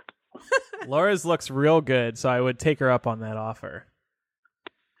 Laura's looks real good, so I would take her up on that offer.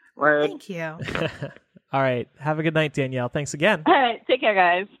 Word. Thank you. All right. Have a good night, Danielle. Thanks again. All right, take care,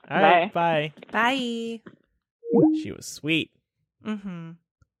 guys. All right. Bye. Bye. She was sweet. Mm-hmm.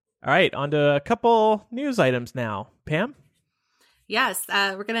 All right, on to a couple news items now. Pam? Yes,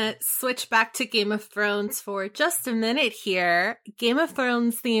 we're going to switch back to Game of Thrones for just a minute here. Game of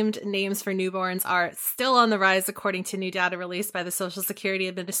Thrones themed names for newborns are still on the rise, according to new data released by the Social Security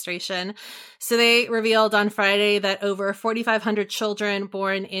Administration. So they revealed on Friday that over 4,500 children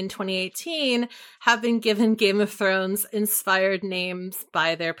born in 2018 have been given Game of Thrones inspired names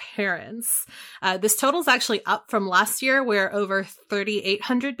by their parents. This total is actually up from last year, where over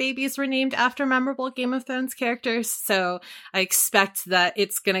 3,800 babies were named after memorable Game of Thrones characters. So I expect that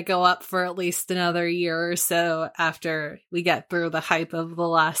it's going to go up for at least another year or so after we get through the hype of the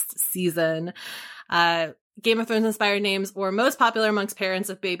last season. Game of Thrones inspired names were most popular amongst parents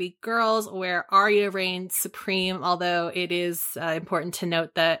of baby girls, where Arya reigned supreme, although it is important to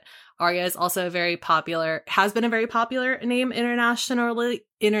note that Arya is also has been a very popular name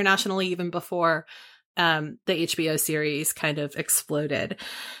internationally even before the HBO series kind of exploded.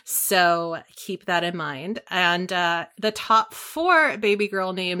 So keep that in mind. And the top 4 baby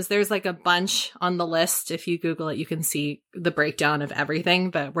girl names, there's like a bunch on the list. If you Google it, you can see the breakdown of everything,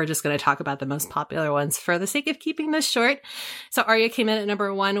 but we're just going to talk about the most popular ones for the sake of keeping this short. So Arya came in at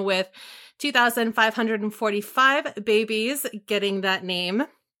number 1 with 2,545 babies getting that name.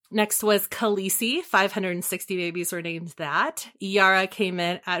 Next was Khaleesi. 560 babies were named that. Yara came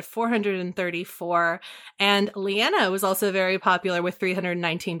in at 434. And Lyanna was also very popular, with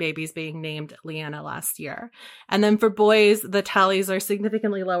 319 babies being named Lyanna last year. And then for boys, the tallies are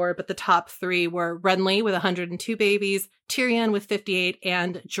significantly lower, but the top 3 were Renly with 102 babies, Tyrion with 58,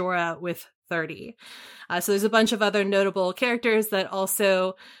 and Jorah with 30. So there's a bunch of other notable characters that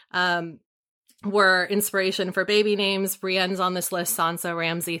also were inspiration for baby names. Brienne's on this list: Sansa,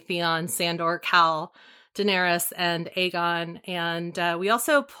 Ramsay, Theon, Sandor, Cal, Daenerys, and Aegon. And we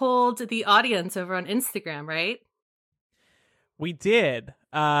also polled the audience over on Instagram, right? We did.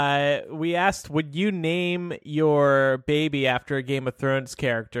 We asked, would you name your baby after a Game of Thrones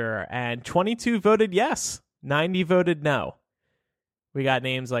character? And 22 voted yes. 90 voted no. We got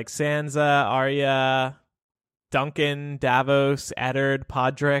names like Sansa, Arya, Duncan, Davos, Eddard,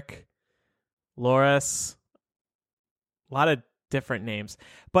 Podrick, Loras, a lot of different names.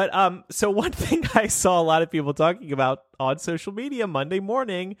 But so one thing I saw a lot of people talking about on social media Monday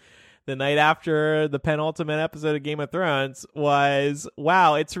morning, the night after the penultimate episode of Game of Thrones, was,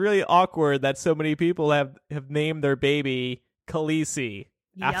 wow, it's really awkward that so many people have named their baby Khaleesi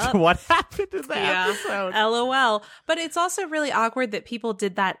after what happened in the episode. LOL. But it's also really awkward that people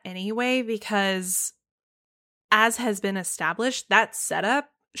did that anyway, because as has been established, that setup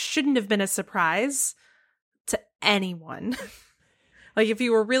shouldn't have been a surprise to anyone. Like, if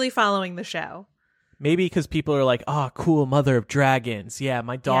you were really following the show. Maybe because people are like, oh, cool, mother of dragons. Yeah,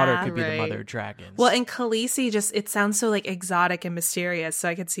 my daughter could be the mother of dragons. Well, and Khaleesi just, it sounds so like exotic and mysterious, so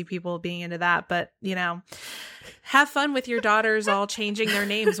I could see people being into that. But, you know, have fun with your daughters all changing their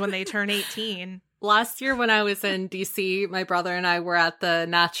names when they turn 18. Last year when I was in DC, my brother and I were at the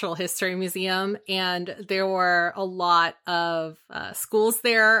Natural History Museum, and there were a lot of schools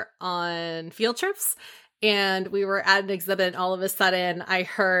there on field trips. And we were at an exhibit, and all of a sudden I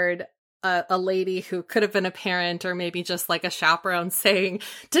heard a lady who could have been a parent or maybe just like a chaperone saying,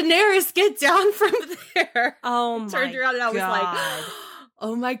 "Daenerys, get down from there." Oh my God. Turned around and I was like,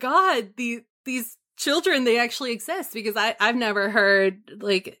 oh my God, these children, they actually exist, because I've never heard,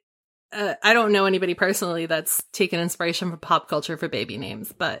 like, I don't know anybody personally that's taken inspiration from pop culture for baby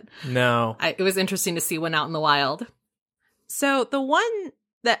names, but no, it was interesting to see one out in the wild. So the one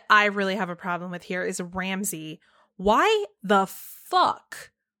that I really have a problem with here is Ramsay. Why the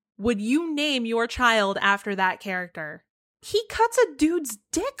fuck would you name your child after that character? He cuts a dude's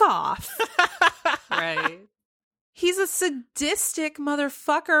dick off. Right. He's a sadistic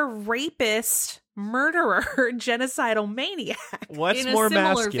motherfucker, rapist, murderer, genocidal maniac. What's more masculine? In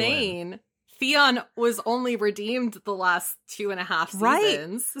a similar vein, Theon was only redeemed the last 2.5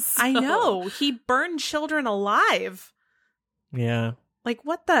 seasons. Right. So. I know. He burned children alive. Yeah. Like,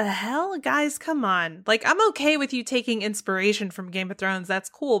 what the hell? Guys, come on. Like, I'm okay with you taking inspiration from Game of Thrones. That's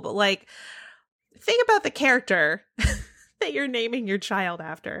cool. But, like, think about the character that you're naming your child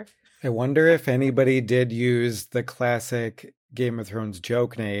after. I wonder if anybody did use the classic Game of Thrones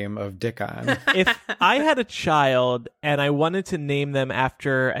joke name of Dickon. If I had a child and I wanted to name them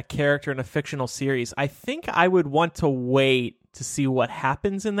after a character in a fictional series, I think I would want to wait to see what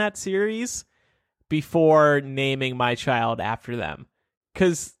happens in that series before naming my child after them.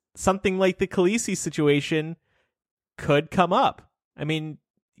 Because something like the Khaleesi situation could come up. I mean,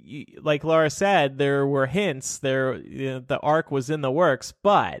 like Laura said, there were hints. The arc was in the works,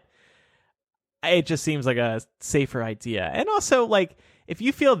 but it just seems like a safer idea. And also, like, if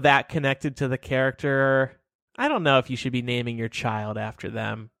you feel that connected to the character, I don't know if you should be naming your child after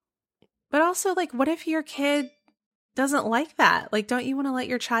them. But also, like, what if your kid doesn't like that? Like, don't you want to let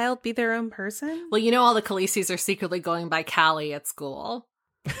your child be their own person? Well, all the Khaleesi's are secretly going by Callie at school.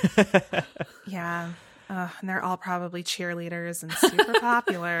 Yeah. And they're all probably cheerleaders and super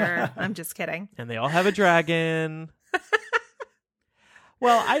popular. I'm just kidding. And they all have a dragon.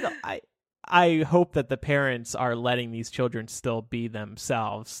 Well, I hope that the parents are letting these children still be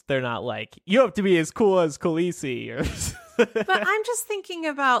themselves. They're not like, you have to be as cool as Khaleesi. But I'm just thinking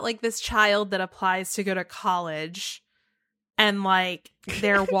about, like, this child that applies to go to college and, like,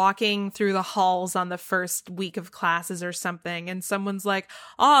 they're walking through the halls on the first week of classes or something, and someone's like,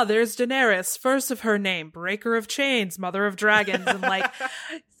 there's Daenerys, first of her name, breaker of chains, mother of dragons, and,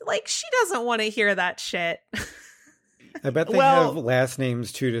 like she doesn't want to hear that shit. I bet they have last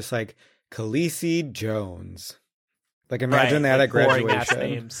names, too, just like Khaleesi Jones. Like, imagine that at graduation.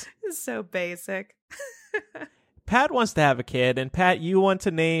 Names. It's so basic. Pat wants to have a kid, and Pat, you want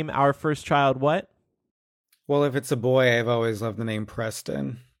to name our first child what? Well, if it's a boy, I've always loved the name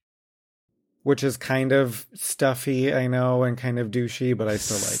Preston, which is kind of stuffy, I know, and kind of douchey, but I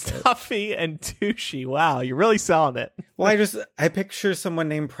still like it. Stuffy and douchey. Wow, you're really selling it. Well, I picture someone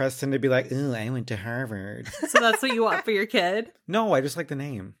named Preston to be like, ooh, I went to Harvard. So that's what you want for your kid? No, I just like the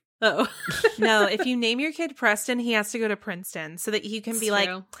name. Oh. No, if you name your kid Preston, he has to go to Princeton so that he can be like,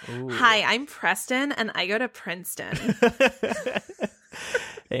 hi, I'm Preston and I go to Princeton.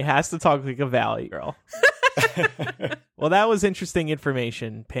 It has to talk like a Valley girl. Well, that was interesting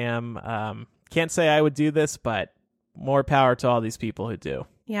information, Pam. Can't say I would do this, but more power to all these people who do.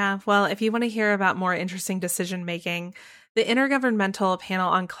 Yeah, well, if you want to hear about more interesting decision making, the Intergovernmental Panel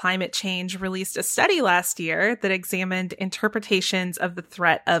on Climate Change released a study last year that examined interpretations of the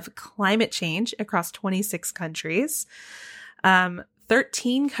threat of climate change across 26 countries.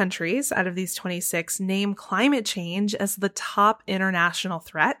 13 countries out of these 26 name climate change as the top international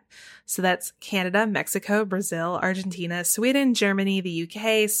threat. So that's Canada, Mexico, Brazil, Argentina, Sweden, Germany, the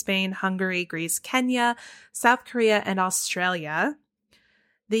UK, Spain, Hungary, Greece, Kenya, South Korea, and Australia.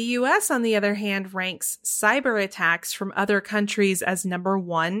 The US, on the other hand, ranks cyber attacks from other countries as number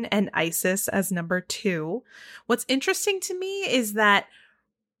 1 and ISIS as number 2. What's interesting to me is that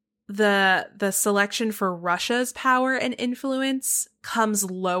the selection for Russia's power and influence comes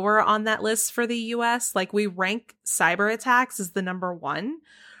lower on that list for the US. Like, we rank cyber attacks as the number 1,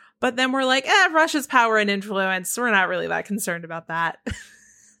 but then we're like, Russia's power and influence, we're not really that concerned about that.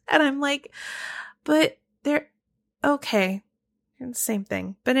 And I'm like, but they're okay. Same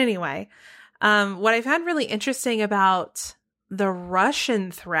thing. But anyway, what I found really interesting about the Russian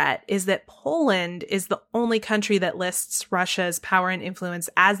threat is that Poland is the only country that lists Russia's power and influence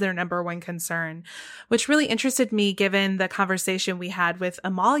as their number 1 concern, which really interested me given the conversation we had with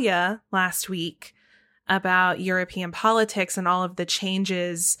Amalia last week about European politics and all of the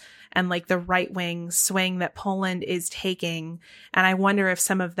changes and like the right-wing swing that Poland is taking. And I wonder if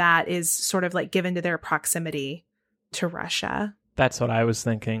some of that is sort of like given to their proximity to Russia. That's what I was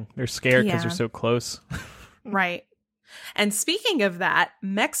thinking. They're scared because they're so close. Right. And speaking of that,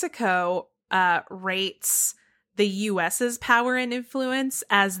 Mexico rates the U.S.'s power and influence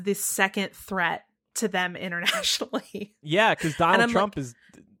as the second threat to them internationally. Yeah, because Donald Trump is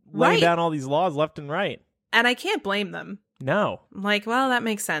laying down all these laws left and right. And I can't blame them. No. I'm like, well, that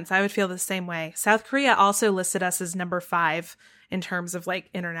makes sense. I would feel the same way. South Korea also listed us as number 5 in terms of like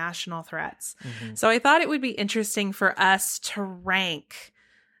international threats. Mm-hmm. So I thought it would be interesting for us to rank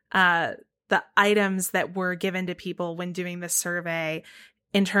the items that were given to people when doing this survey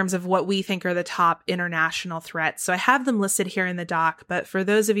in terms of what we think are the top international threats. So I have them listed here in the doc, but for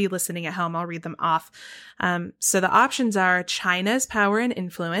those of you listening at home, I'll read them off. So the options are China's power and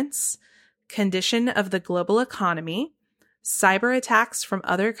influence, condition of the global economy, cyber attacks from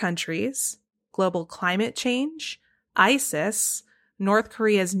other countries, global climate change, ISIS, North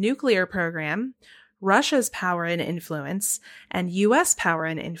Korea's nuclear program, Russia's power and influence, and U.S. power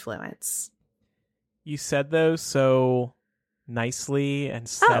and influence. You said those so nicely and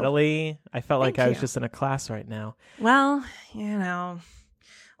steadily. I felt like I was just in a class right now. Well,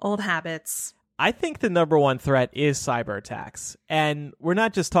 old habits. I think the number 1 threat is cyber attacks. And we're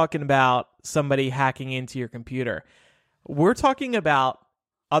not just talking about somebody hacking into your computer. We're talking about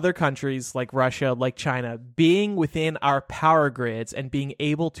other countries like Russia, like China, being within our power grids and being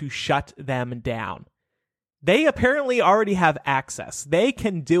able to shut them down. They apparently already have access. They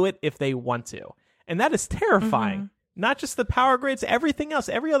can do it if they want to. And that is terrifying. Mm-hmm. Not just the power grids, everything else,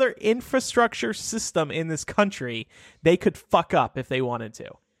 every other infrastructure system in this country, they could fuck up if they wanted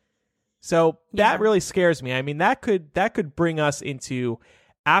to. So that really scares me. I mean, that could bring us into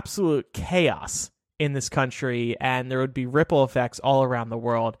absolute chaos in this country, and there would be ripple effects all around the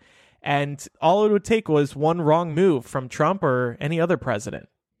world. And all it would take was one wrong move from Trump or any other president.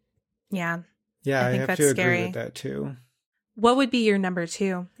 Yeah. Yeah, I think have that's to scary. agree with that too. What would be your number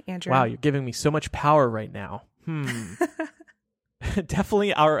 2, Andrew? Wow, you're giving me so much power right now.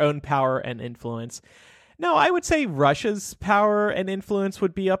 Definitely our own power and influence. No, I would say Russia's power and influence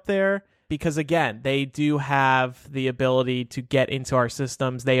would be up there because, again, they do have the ability to get into our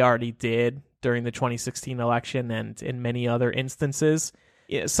systems. They already did during the 2016 election and in many other instances.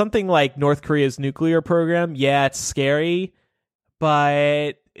 Something like North Korea's nuclear program, yeah, it's scary,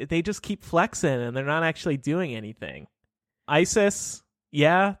 but they just keep flexing and they're not actually doing anything. ISIS,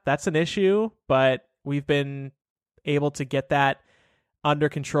 yeah, that's an issue, but we've been able to get that under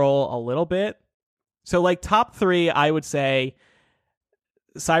control a little bit. So like top 3, I would say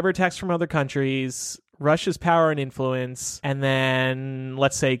cyber attacks from other countries, Russia's power and influence, and then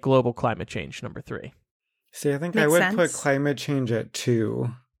let's say global climate change, number 3. See, I think Makes I would sense. put climate change at 2.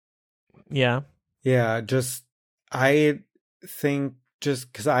 Yeah. Yeah, I think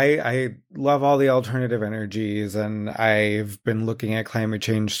just because I love all the alternative energies, and I've been looking at climate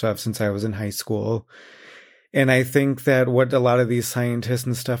change stuff since I was in high school. And I think that what a lot of these scientists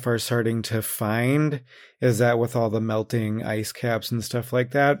and stuff are starting to find is that with all the melting ice caps and stuff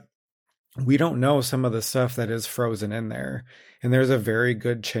like that, we don't know some of the stuff that is frozen in there. And there's a very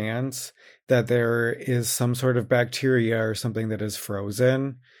good chance that there is some sort of bacteria or something that is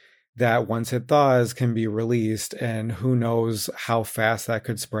frozen that once it thaws can be released. And who knows how fast that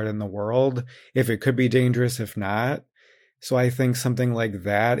could spread in the world, if it could be dangerous, if not. So I think something like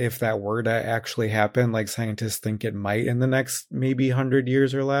that, if that were to actually happen, like scientists think it might in the next maybe 100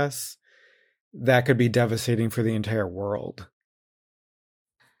 years or less, that could be devastating for the entire world.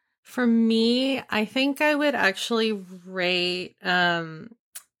 For me, I think I would actually rate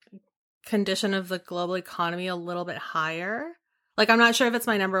condition of the global economy a little bit higher. Like, I'm not sure if it's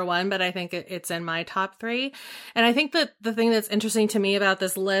my number 1, but I think it's in my top 3. And I think that the thing that's interesting to me about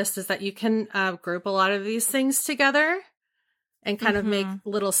this list is that you can group a lot of these things together and kind of make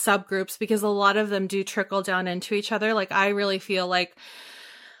little subgroups, because a lot of them do trickle down into each other. Like, I really feel like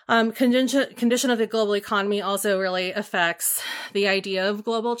condition of the global economy also really affects the idea of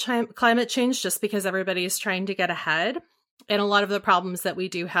global climate change, just because everybody is trying to get ahead. And a lot of the problems that we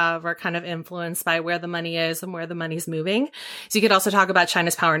do have are kind of influenced by where the money is and where the money's moving. So you could also talk about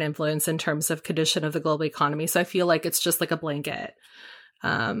China's power and influence in terms of condition of the global economy. So I feel like it's just like a blanket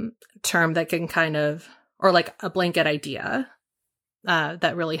term that can kind of, or like a blanket idea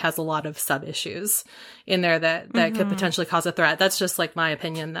that really has a lot of sub issues in there that could potentially cause a threat. That's just like my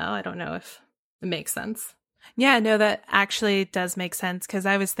opinion, though. I don't know if it makes sense. Yeah, no, that actually does make sense, because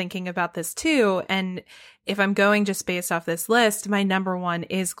I was thinking about this too. And if I'm going just based off this list, my number 1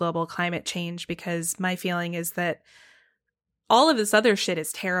 is global climate change, because my feeling is that all of this other shit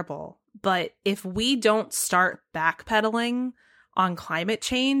is terrible. But if we don't start backpedaling on climate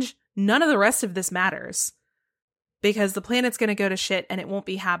change, none of the rest of this matters, because the planet's going to go to shit and it won't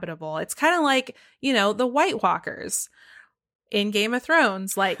be habitable. It's kind of like, the White Walkers in Game of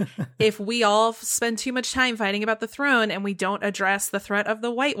Thrones. Like, if we all spend too much time fighting about the throne and we don't address the threat of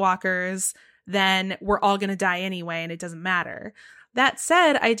the White Walkers, then we're all going to die anyway, and it doesn't matter. That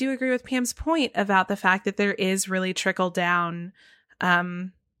said, I do agree with Pam's point about the fact that there is really trickle down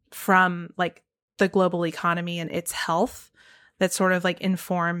from like the global economy and its health that sort of like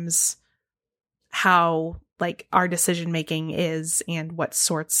informs how like our decision making is and what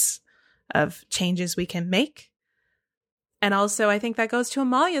sorts of changes we can make. And also, I think that goes to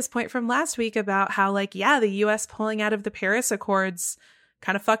Amalia's point from last week about how, like, yeah, the U.S. pulling out of the Paris Accords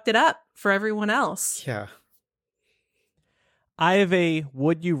kind of fucked it up for everyone else. Yeah. I have a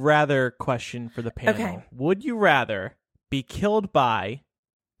would you rather question for the panel. Okay. Would you rather be killed by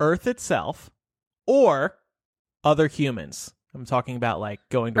Earth itself or other humans? I'm talking about like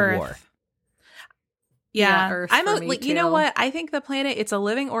going to Earth. war. Yeah, Earth I'm for me, you know too. what? I think the planet, it's a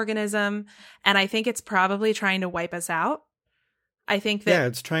living organism, and I think it's probably trying to wipe us out. I think that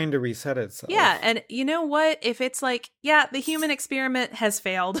it's trying to reset itself. Yeah, and you know what? If it's like, yeah, the human experiment has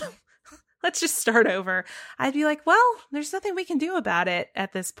failed, let's just start over, I'd be like, well, there's nothing we can do about it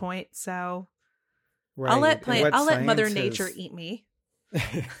at this point, so Right. I'll let Mother science Nature has- eat me.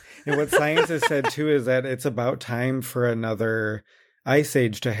 And what science has said too is that it's about time for another ice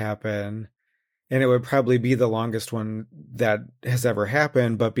age to happen. And it would probably be the longest one that has ever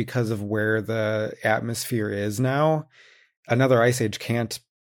happened. But because of where the atmosphere is now, another ice age can't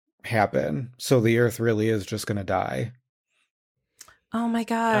happen. So the Earth really is just going to die. Oh my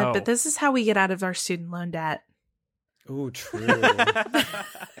God. Oh. But this is how we get out of our student loan debt. Oh, true.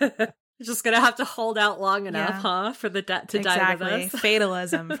 Just gonna have to hold out long enough, huh, for the debt to die with us.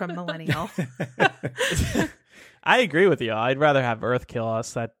 Fatalism from millennial. I agree with you. I'd rather have Earth kill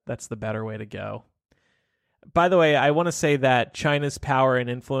us. That's the better way to go. By the way, I want to say that China's power and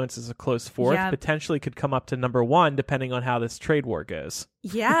influence is a close fourth, potentially could come up to number 1 depending on how this trade war goes.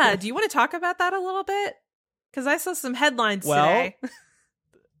 Yeah. Do you want to talk about that a little bit? Because I saw some headlines today.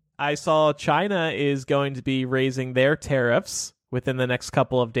 I saw China is going to be raising their tariffs within the next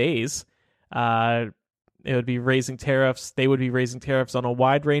couple of days. It would be raising tariffs. They would be raising tariffs on a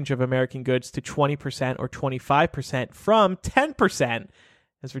wide range of American goods to 20% or 25% from 10%.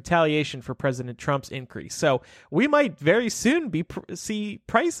 As retaliation for President Trump's increase. So we might very soon see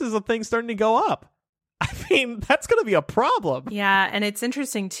prices of things starting to go up. I mean, that's going to be a problem. Yeah, and it's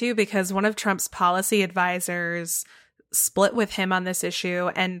interesting, too, because one of Trump's policy advisors split with him on this issue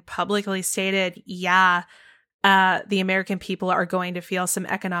and publicly stated, the American people are going to feel some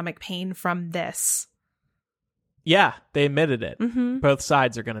economic pain from this. Yeah, they admitted it. Mm-hmm. Both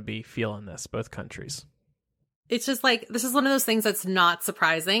sides are going to be feeling this, both countries. It's just like, this is one of those things that's not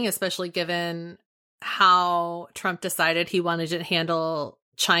surprising, especially given how Trump decided he wanted to handle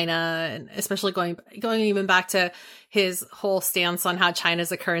China, and especially going even back to his whole stance on how China's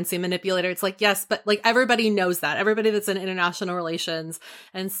a currency manipulator. It's like, yes, but like everybody knows that. Everybody that's in international relations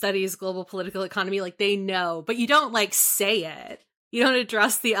and studies global political economy, like they know, but you don't like say it. You don't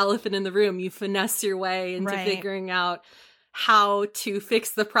address the elephant in the room. You finesse your way into figuring out how to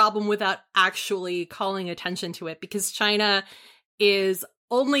fix the problem without actually calling attention to it, because China is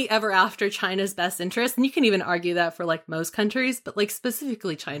only ever after China's best interest. And you can even argue that for like most countries, but like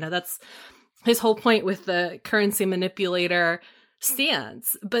specifically China. That's his whole point with the currency manipulator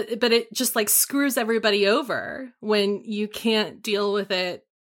stance. But it just like screws everybody over when you can't deal with it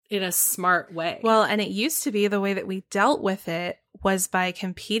in a smart way. Well, and it used to be the way that we dealt with it was by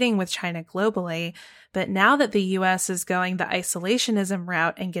competing with China globally. But now that the U.S. is going the isolationism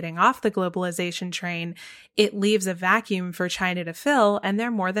route and getting off the globalization train, it leaves a vacuum for China to fill, and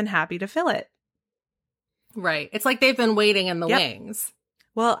they're more than happy to fill it. Right. It's like they've been waiting in the wings.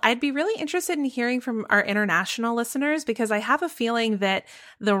 Well, I'd be really interested in hearing from our international listeners, because I have a feeling that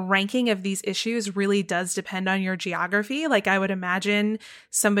the ranking of these issues really does depend on your geography. Like I would imagine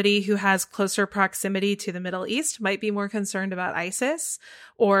somebody who has closer proximity to the Middle East might be more concerned about ISIS,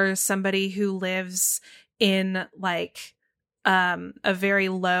 or somebody who lives in like a very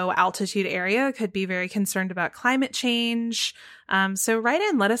low altitude area could be very concerned about climate change. So write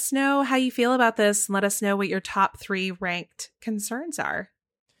in, let us know how you feel about this, and let us know what your top 3 ranked concerns are.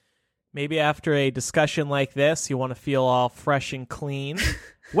 Maybe after a discussion like this, you want to feel all fresh and clean.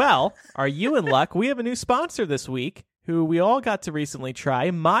 Well, are you in luck? We have a new sponsor this week who we all got to recently try,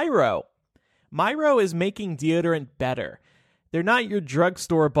 Myro. Myro is making deodorant better. They're not your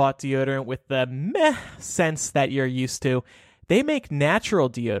drugstore bought deodorant with the meh sense that you're used to. They make natural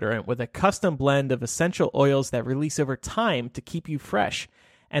deodorant with a custom blend of essential oils that release over time to keep you fresh,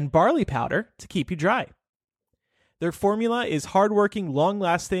 and barley powder to keep you dry. Their formula is hardworking,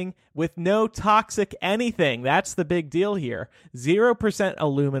 long-lasting, with no toxic anything. That's the big deal here. 0%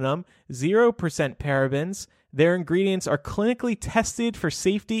 aluminum, 0% parabens. Their ingredients are clinically tested for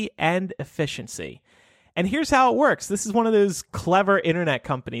safety and efficiency. And here's how it works. This is one of those clever internet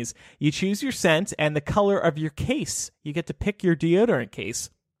companies. You choose your scent and the color of your case. You get to pick your deodorant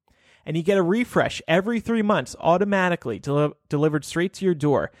case. And you get a refresh every 3 months automatically delivered straight to your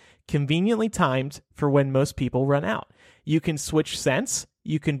door. Conveniently timed for when most people run out. You can switch scents,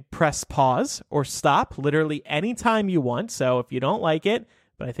 you can press pause or stop literally anytime you want. So if you don't like it,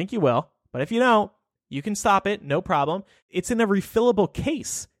 but I think you will, but if you don't, you can stop it, no problem. It's in a refillable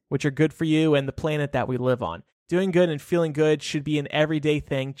case, which are good for you and the planet that we live on. Doing good and feeling good should be an everyday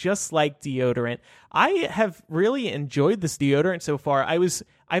thing, just like deodorant. I have really enjoyed this deodorant so far.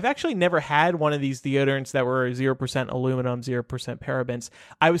 I've actually never had one of these deodorants that were 0% aluminum, 0% parabens.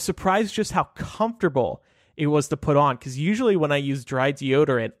 I was surprised just how comfortable it was to put on, because usually when I use dry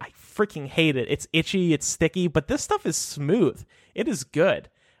deodorant, I freaking hate it. It's itchy, it's sticky, but this stuff is smooth. It is good.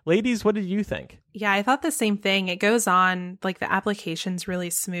 Ladies, what did you think? Yeah, I thought the same thing. It goes on, like the application's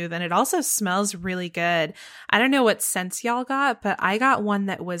really smooth, and it also smells really good. I don't know what scents y'all got, but I got one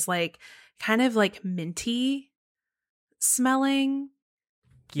that was like kind of like minty smelling.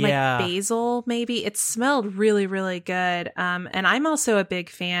 Yeah. like basil, maybe. It smelled really, really good. And I'm also a big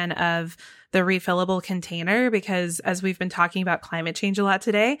fan of the refillable container because, as we've been talking about climate change a lot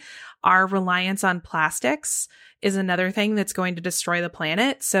today, our reliance on plastics is another thing that's going to destroy the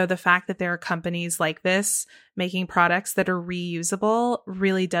planet. So the fact that there are companies like this making products that are reusable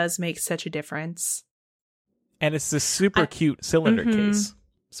really does make such a difference. And it's this super cute cylinder case.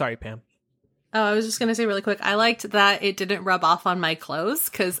 Sorry, Pam. Oh, I was just going to say really quick, I liked that it didn't rub off on my clothes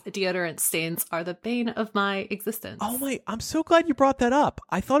because deodorant stains are the bane of my existence. Oh my, I'm so glad you brought that up.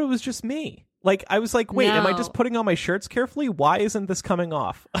 I thought it was just me. Like, I was like, wait, am I just putting on my shirts carefully? Why isn't this coming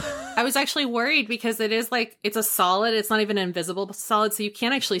off? I was actually worried because it is like, it's a solid. It's not even an invisible solid. So you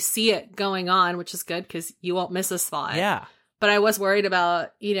can't actually see it going on, which is good because you won't miss a spot. Yeah. But I was worried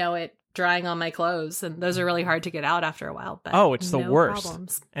about, it drying on my clothes. And those are really hard to get out after a while. But it's the worst.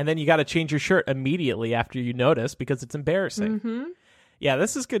 Problems. And then you got to change your shirt immediately after you notice because it's embarrassing. Mm-hmm. Yeah,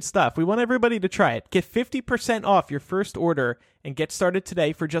 this is good stuff. We want everybody to try it. Get 50% off your first order and get started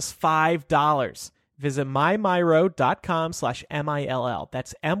today for just $5. Visit mymyro.com/MILL.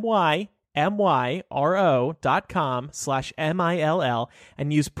 That's MYMYRO.com/MILL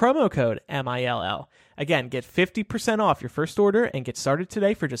and use promo code MILL. Again, get 50% off your first order and get started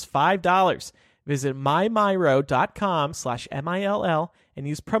today for just $5. Visit mymyro.com/MILL and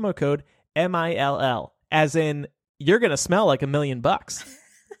use promo code MILL. As in, you're going to smell like $1 million.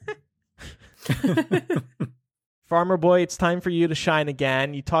 Farmer Boy, it's time for you to shine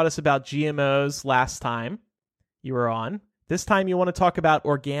again. You taught us about GMOs last time you were on. This time you want to talk about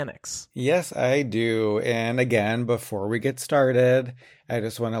organics. Yes, I do. And again, before we get started, I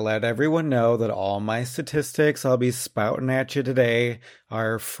just want to let everyone know that all my statistics I'll be spouting at you today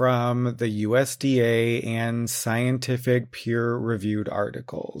are from the USDA and scientific peer-reviewed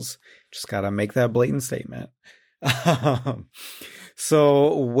articles. Just got to make that blatant statement.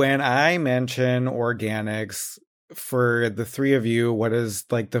 So when I mention organics, for the three of you, what is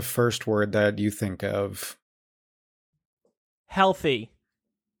like the first word that you think of? Healthy.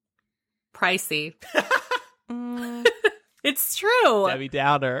 Pricey. It's true. Debbie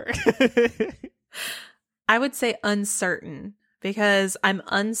Downer. I would say uncertain because I'm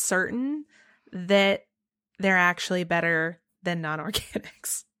uncertain that they're actually better than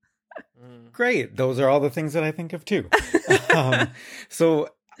non-organics. Great. Those are all the things that I think of too. So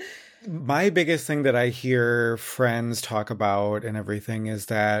my biggest thing that I hear friends talk about and everything is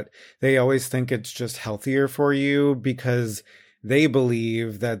that they always think it's just healthier for you because they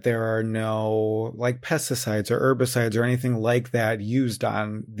believe that there are no like pesticides or herbicides or anything like that used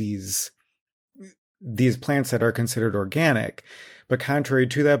on these plants that are considered organic. But contrary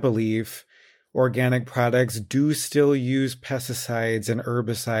to that belief, organic products do still use pesticides and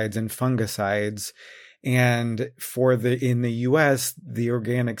herbicides and fungicides. And in the US, the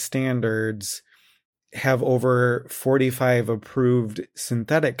organic standards have over 45 approved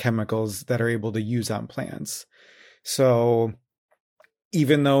synthetic chemicals that are able to use on plants. So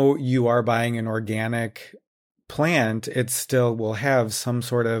even though you are buying an organic plant, it still will have some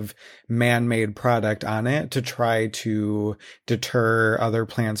sort of man-made product on it to try to deter other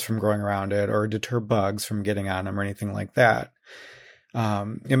plants from growing around it or deter bugs from getting on them or anything like that.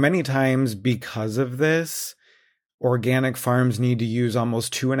 And many times because of this, organic farms need to use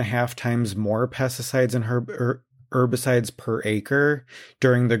almost 2.5 times more pesticides and herbicides per acre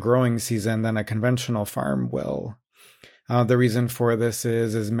during the growing season than a conventional farm will. The reason for this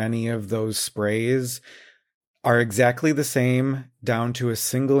is many of those sprays are exactly the same down to a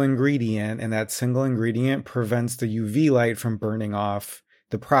single ingredient, and that single ingredient prevents the UV light from burning off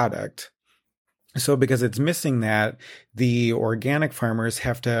the product. So because it's missing that, the organic farmers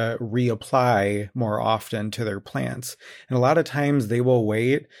have to reapply more often to their plants. And a lot of times they will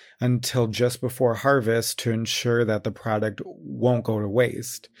wait until just before harvest to ensure that the product won't go to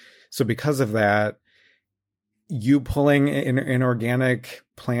waste. So because of that, you pulling an organic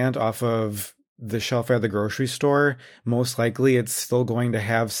plant off of the shelf at the grocery store, most likely it's still going to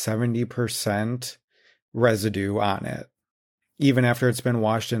have 70% residue on it, even after it's been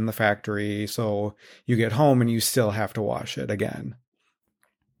washed in the factory. So you get home and you still have to wash it again.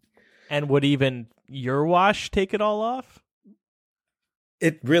 And would even your wash take it all off?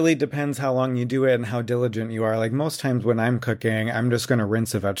 It really depends how long you do it and how diligent you are. Like most times when I'm cooking, I'm just going to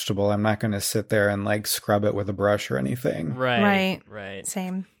rinse a vegetable. I'm not going to sit there and like scrub it with a brush or anything. Right.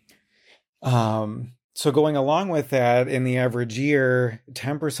 Same. So going along with that, in the average year,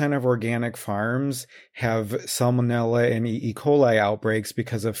 10% of organic farms have Salmonella and E. coli outbreaks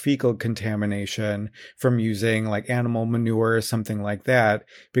because of fecal contamination from using like animal manure or something like that,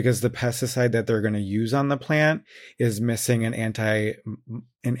 because the pesticide that they're going to use on the plant is missing an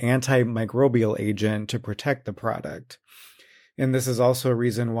antimicrobial agent to protect the product. And this is also a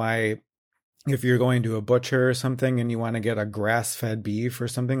reason why if you're going to a butcher or something and you want to get a grass-fed beef or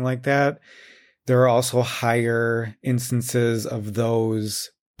something like that, there are also higher instances of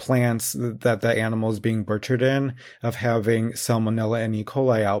those plants that the animal is being butchered in of having Salmonella and E.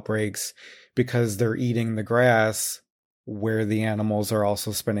 coli outbreaks, because they're eating the grass where the animals are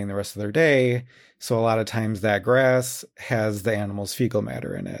also spending the rest of their day. So a lot of times that grass has the animal's fecal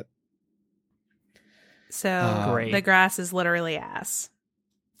matter in it. So the grass is literally ass.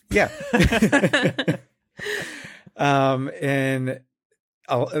 Yeah. And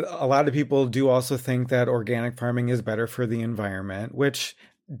a lot of people do also think that organic farming is better for the environment, which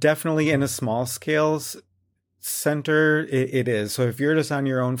definitely in a small scale center, it is. So if you're just on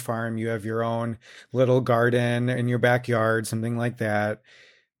your own farm, you have your own little garden in your backyard, something like that,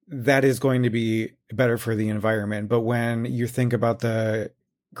 that is going to be better for the environment. But when you think about the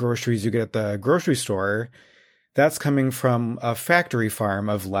groceries you get at the grocery store, that's coming from a factory farm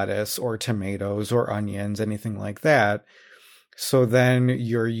of lettuce or tomatoes or onions, anything like that. So then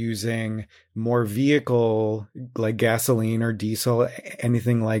you're using more vehicle like gasoline or diesel,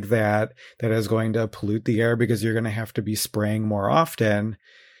 anything like that, that is going to pollute the air because you're going to have to be spraying more often.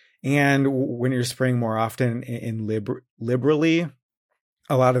 And when you're spraying more often and liberally,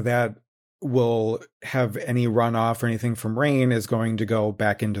 a lot of that will have any runoff or anything from rain is going to go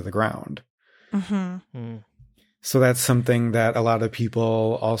back into the ground. Mm-hmm. Mm. So that's something that a lot of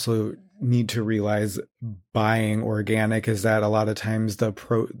people also need to realize buying organic, is that a lot of times the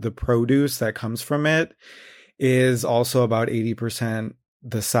produce that comes from it is also about 80%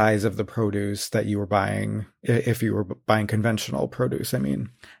 the size of the produce that you were buying if you were buying conventional produce. I mean,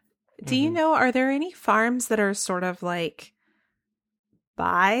 do you know, are there any farms that are sort of like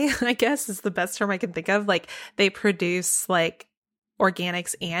I guess is the best term I can think of, like they produce like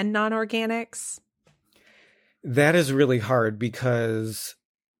organics and non-organics? That is really hard, because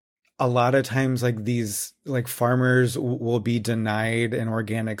a lot of times like these like farmers will be denied an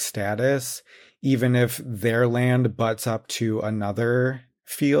organic status even if their land butts up to another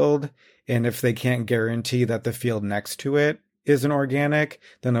field, and if they can't guarantee that the field next to it isn't organic,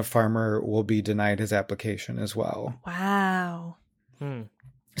 then a farmer will be denied his application as well. Wow.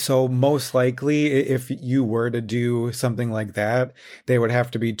 So most likely, if you were to do something like that, they would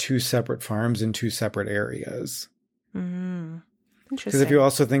have to be two separate farms in two separate areas. Because if you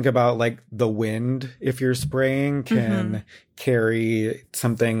also think about like the wind, if you're spraying, can carry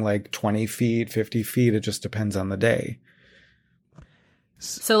something like 20 feet, 50 feet. It just depends on the day.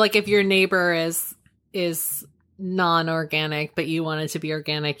 So like if your neighbor is non-organic, but you want it to be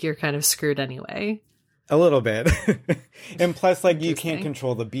organic, you're kind of screwed anyway. A little bit. And plus, like, you can't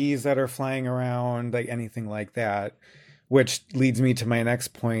control the bees that are flying around, like anything like that, which leads me to my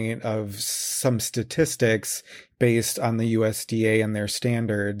next point of some statistics based on the USDA and their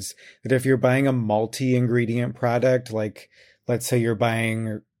standards, that if you're buying a multi-ingredient product, like let's say you're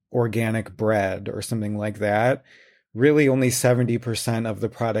buying organic bread or something like that, really only 70% of the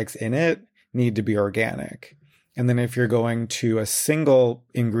products in it need to be organic. And then if you're going to a single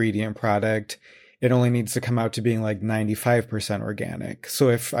ingredient product, it only needs to come out to being like 95% organic. So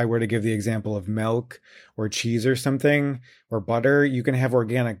if I were to give the example of milk or cheese or something, or butter, you can have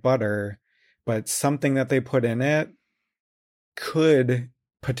organic butter, but something that they put in it could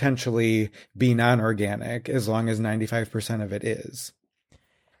potentially be non-organic as long as 95% of it is.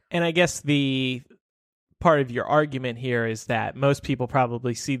 And I guess the part of your argument here is that most people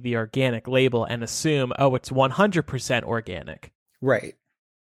probably see the organic label and assume, oh, it's 100% organic. Right.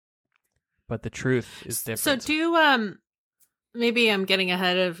 But the truth is different. So maybe I'm getting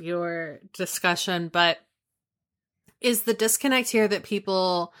ahead of your discussion, but is the disconnect here that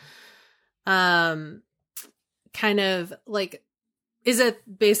people kind of like, is it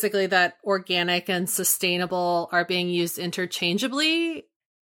basically that organic and sustainable are being used interchangeably,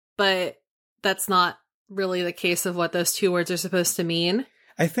 but that's not really the case of what those two words are supposed to mean?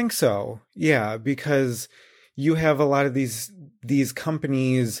 I think so. Yeah, because you have a lot of these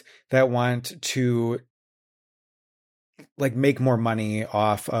companies that want to like make more money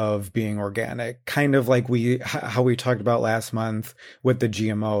off of being organic, kind of like how we talked about last month with the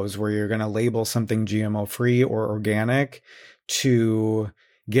GMOs, where you're going to label something GMO free or organic to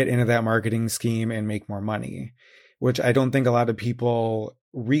get into that marketing scheme and make more money, which I don't think a lot of people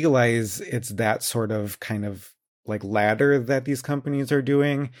realize it's that sort of kind of like ladder that these companies are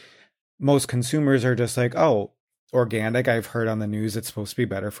doing. Most consumers are just like, oh, organic, I've heard on the news it's supposed to be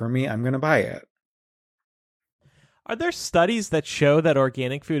better for me, I'm going to buy it. Are there studies that show that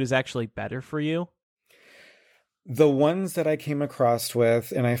organic food is actually better for you? The ones that I came across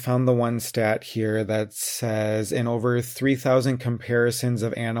with, and I found the one stat here that says in over 3,000 comparisons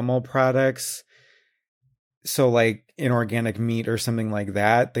of animal products, so like in organic meat or something like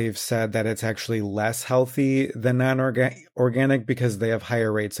that, they've said that it's actually less healthy than non-organic because they have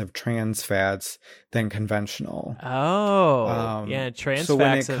higher rates of trans fats than conventional. Oh, yeah, trans so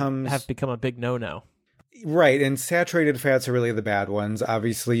fats when have become a big no-no. Right, and saturated fats are really the bad ones.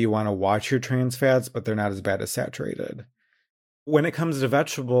 Obviously, you want to watch your trans fats, but they're not as bad as saturated. When it comes to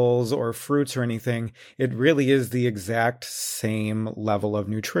vegetables or fruits or anything, it really is the exact same level of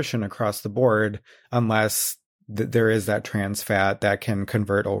nutrition across the board, unless there is that trans fat that can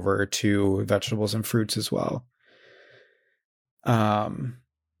convert over to vegetables and fruits as well.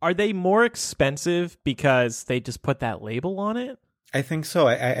 Are they more expensive because they just put that label on it? I think so.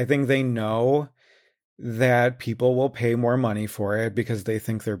 I think they know that people will pay more money for it because they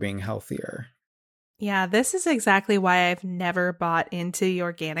think they're being healthier. Yeah, this is exactly why I've never bought into the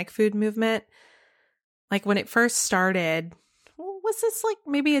organic food movement. Like when it first started, was this like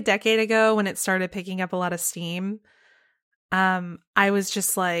maybe a decade ago when it started picking up a lot of steam? I was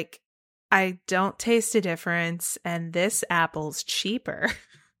just like, I don't taste a difference, and this apple's cheaper.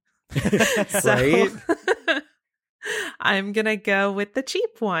 Right? I'm going to go with the cheap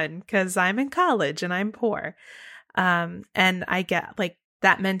one because I'm in college and I'm poor. And I get like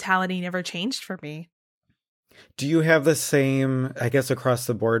that mentality never changed for me. Do you have the same, I guess, across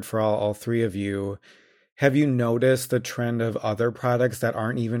the board for all three of you? Have you noticed the trend of other products that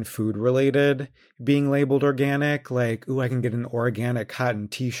aren't even food related being labeled organic? Like, ooh, I can get an organic cotton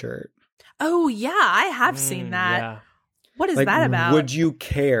t-shirt. Oh, yeah, I have seen that. Yeah. What is like, that about? Would you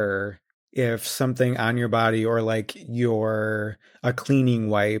care if something on your body or like a cleaning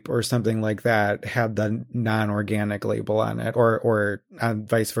wipe or something like that had the non-organic label on it or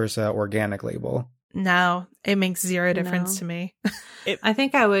vice versa, organic label? No, it makes zero difference to me. I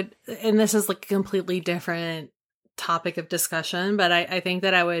think I would, and this is like a completely different topic of discussion, but I think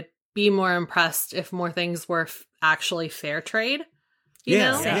that I would be more impressed if more things were actually fair trade. You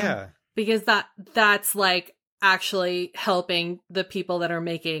know? Yeah. Because that's like actually helping the people that are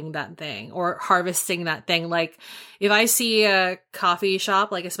making that thing or harvesting that thing. Like if I see a coffee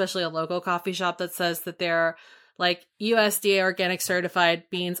shop, like especially a local coffee shop that says that they're like USDA organic certified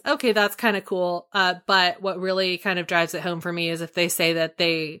beans, okay, that's kind of cool. But what really kind of drives it home for me is if they say that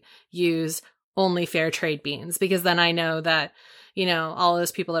they use only fair trade beans, because then I know that, you know, all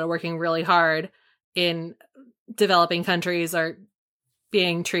those people that are working really hard in developing countries are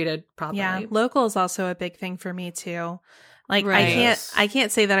being treated properly. Yeah, local is also a big thing for me too. Like Right. I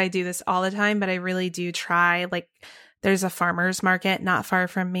can't say that I do this all the time, but I really do try. Like there's a farmer's market not far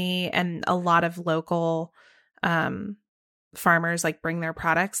from me, and a lot of local farmers like bring their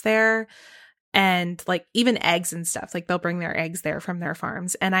products there, and like even eggs and stuff, like they'll bring their eggs there from their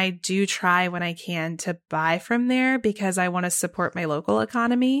farms. And I do try when I can to buy from there because I want to support my local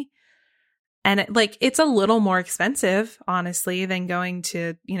economy. And it's a little more expensive, honestly, than going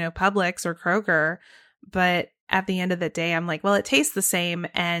to, you know, Publix or Kroger. But at the end of the day, I'm like, well, it tastes the same.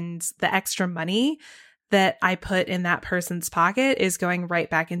 And the extra money that I put in that person's pocket is going right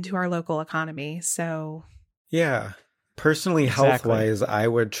back into our local economy. So, yeah. Personally, Exactly. health-wise, I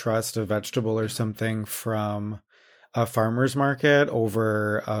would trust a vegetable or something from a farmer's market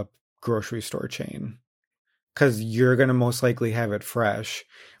over a grocery store chain, because you're going to most likely have it fresh.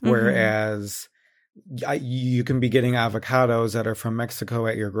 Whereas you can be getting avocados that are from Mexico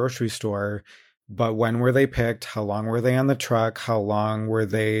at your grocery store, but when were they picked? How long were they on the truck? How long were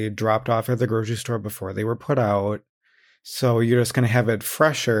they dropped off at the grocery store before they were put out? So you're just going to have it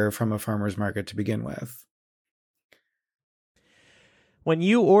fresher from a farmer's market to begin with. When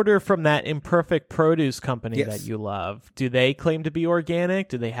you order from that Imperfect Produce company Yes. that you love, do they claim to be organic?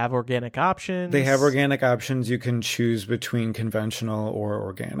 Do they have organic options? They have organic options. You can choose between conventional or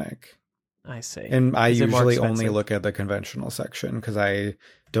organic. I see. And I Is it more usually only expensive? look at the conventional section because I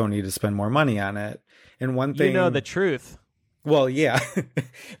don't need to spend more money on it. And one thing, You know the truth. well, yeah,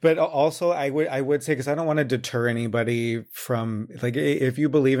 but also I would say, because I don't want to deter anybody from, like, if you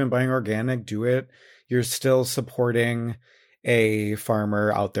believe in buying organic, do it. You're still supporting a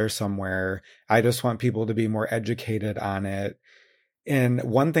farmer out there somewhere. I just want people to be more educated on it. And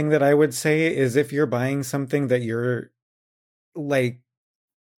one thing that I would say is if you're buying something that you're like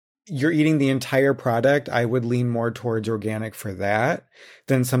you're eating the entire product, I would lean more towards organic for that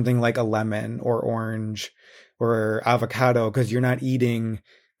than something like a lemon or orange or avocado, because you're not eating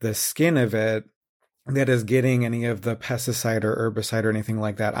the skin of it that is getting any of the pesticide or herbicide or anything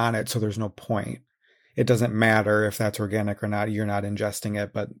like that on it. So there's no point. It doesn't matter if that's organic or not. You're not ingesting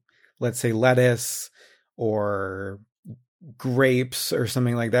it. But let's say lettuce or grapes or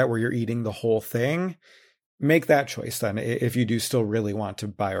something like that, where you're eating the whole thing, make that choice then if you do still really want to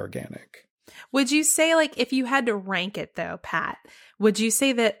buy organic. Would you say, like, if you had to rank it though, Pat, would you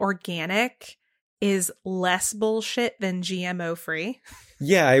say that organic is less bullshit than GMO free?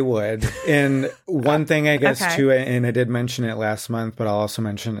 Yeah, I would. And one thing, I guess, Okay. too, and I did mention it last month, but I'll also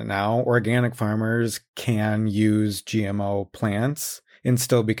mention it now. Organic farmers can use GMO plants and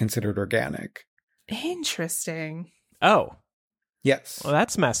still be considered organic. Interesting. Oh, Yes. well,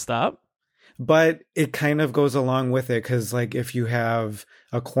 that's messed up. But it kind of goes along with it, because like if you have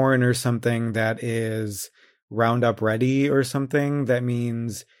a corn or something that is Roundup ready or something, that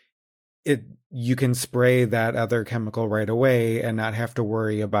means you can spray that other chemical right away and not have to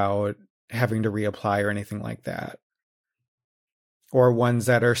worry about having to reapply or anything like that. Or ones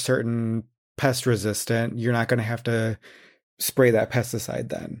that are certain pest resistant, you're not going to have to spray that pesticide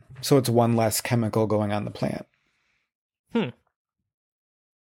then. So it's one less chemical going on the plant.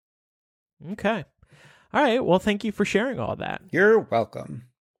 Okay. All right. Well, thank you for sharing all that. You're welcome.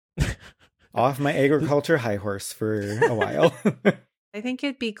 Off my agriculture high horse for a while. I think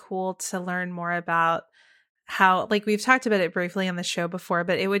it'd be cool to learn more about how, like, we've talked about it briefly on the show before,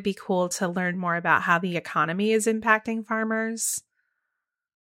 but it would be cool to learn more about how the economy is impacting farmers.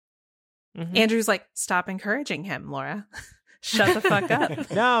 Mhm. Andrew's like, stop encouraging him, Laura. Shut the fuck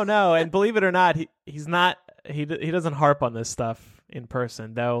up. No. And believe it or not, he's not, he doesn't harp on this stuff in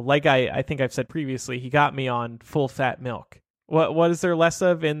person, though. Like I think I've said previously, he got me on full fat milk. What is there less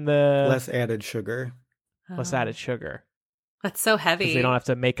of in the Less added sugar. less added sugar? That's so 'Cause heavy. they don't have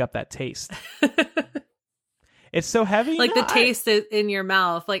to make up that taste. It's so heavy. Like No, the taste is in your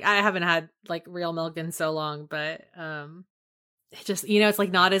mouth. Like I haven't had like real milk in so long, but it just, it's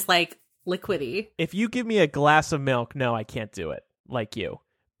like not as like liquidy. If you give me a glass of milk, no, I can't do it like you.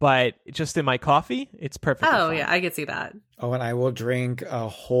 But just in my coffee, it's perfectly Oh fine. yeah, I could see that. Oh, and I will drink a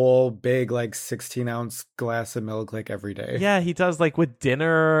whole big, like 16-ounce glass of milk like every day. Yeah, he does, like with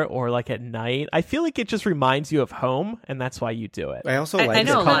dinner or like at night. I feel like it just reminds you of home, and that's why you do it. I also I like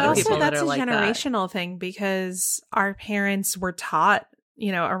know the a lot But of also, people that that's are a like that. generational thing, because our parents were taught,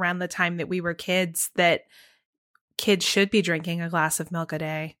 around the time that we were kids, that kids should be drinking a glass of milk a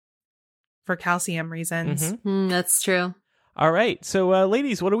day for calcium reasons. Mhm. That's true. All right. So,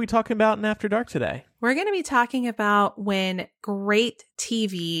 ladies, what are we talking about in After Dark today? We're going to be talking about when great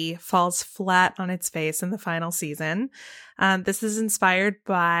TV falls flat on its face in the final season. This is inspired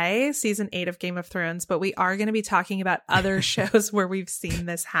by season 8 of Game of Thrones, but we are going to be talking about other shows where we've seen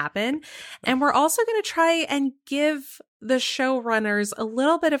this happen. And we're also going to try and give the showrunners a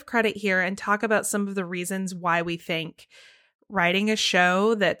little bit of credit here and talk about some of the reasons why we think writing a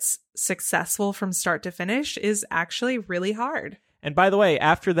show that's successful from start to finish is actually really hard. And by the way,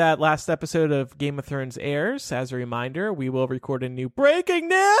 after that last episode of Game of Thrones airs, as a reminder, we will record a new Breaking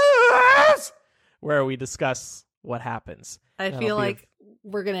News where we discuss what happens. I That'll feel be like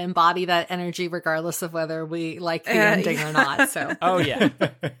we're going to embody that energy regardless of whether we like the ending or not. So Oh, yeah.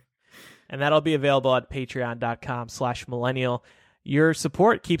 And that'll be available at patreon.com/millennial. Your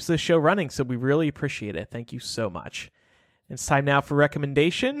support keeps this show running, so we really appreciate it. Thank you so much. It's time now for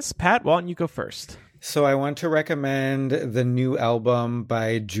recommendations. Pat, why don't you go first? So I want to recommend the new album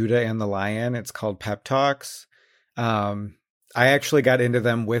by Judah and the Lion. It's called Pep Talks. I actually got into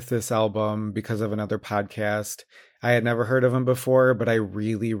them with this album because of another podcast. I had never heard of them before, but I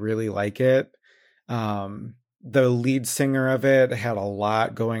really, really like it. The lead singer of it had a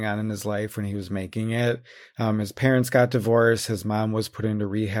lot going on in his life when he was making it. His parents got divorced. His mom was put into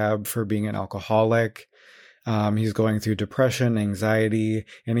rehab for being an alcoholic. He's going through depression, anxiety,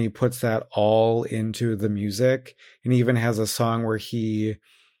 and he puts that all into the music. And he even has a song where he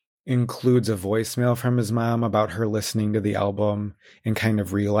includes a voicemail from his mom about her listening to the album and kind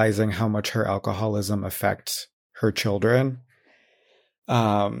of realizing how much her alcoholism affects her children.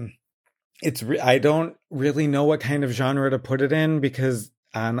 I don't really know what kind of genre to put it in, because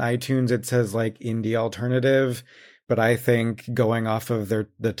on iTunes it says like indie alternative. But I think going off of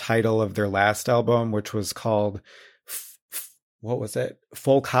the title of their last album, which was called, what was it?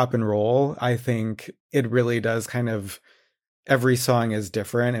 Folk Hop and Roll. I think it really does kind of, every song is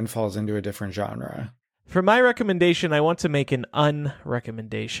different and falls into a different genre. For my recommendation, I want to make an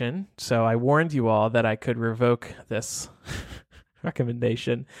unrecommendation. So I warned you all that I could revoke this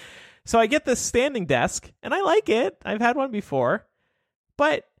recommendation. So I get this standing desk, and I like it. I've had one before.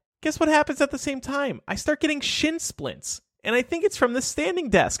 But guess what happens at the same time? I start getting shin splints, and I think it's from the standing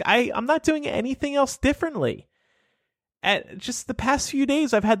desk. I'm not doing anything else differently. At just the past few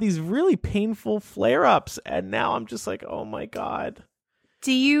days, I've had these really painful flare-ups, and now I'm just like, oh my God.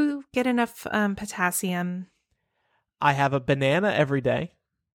 Do you get enough potassium? I have a banana every day.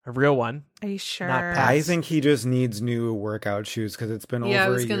 A real one. Are you sure? Not I think he just needs new workout shoes because it's been over a year. I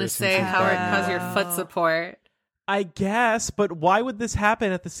was going to say, how's your foot support? I guess, but why would this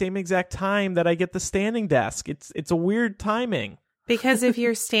happen at the same exact time that I get the standing desk? It's a weird timing. Because if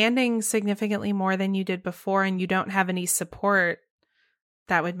you're standing significantly more than you did before and you don't have any support,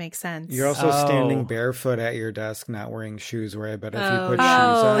 that would make sense. You're also standing barefoot at your desk, not wearing shoes, where I bet if you put shoes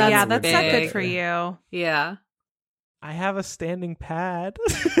on... on... yeah, that's not good for you. Yeah. I have a standing pad.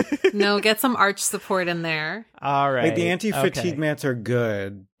 No, get some arch support in there. All right. Like the anti-fatigue mats are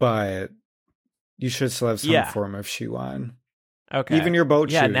good, but you should still have some form of shoe on. Okay. Even your boat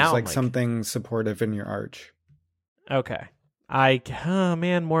shoes, now like something supportive in your arch. Okay. Oh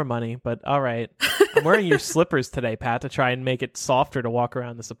man, more money, but all right. I'm wearing your slippers today, Pat, to try and make it softer to walk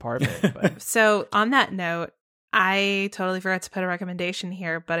around this apartment. But... So on that note, I totally forgot to put a recommendation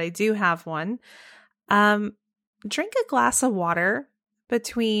here, but I do have one. Drink a glass of water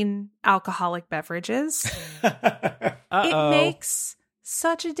between alcoholic beverages. It makes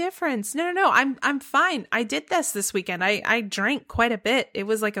such a difference. No. I'm fine. I did this weekend. I drank quite a bit. It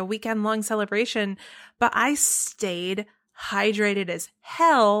was like a weekend long celebration, but I stayed hydrated as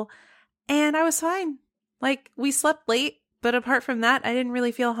hell and I was fine. Like, we slept late, but apart from that, I didn't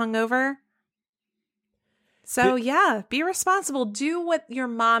really feel hungover. So yeah, be responsible. Do what your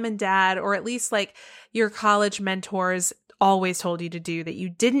mom and dad, or at least like your college mentors, always told you to do that you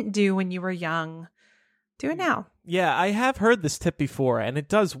didn't do when you were young. Do it now. Yeah, I have heard this tip before, and it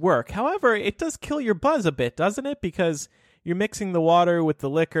does work. However, it does kill your buzz a bit, doesn't it? Because you're mixing the water with the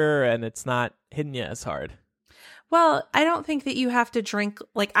liquor, and it's not hitting you as hard. Well, I don't think that you have to drink,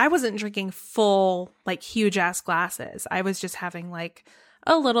 like, I wasn't drinking full, like, huge-ass glasses. I was just having, like,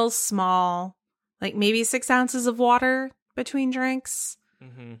 a little small, like, maybe 6 ounces of water between drinks.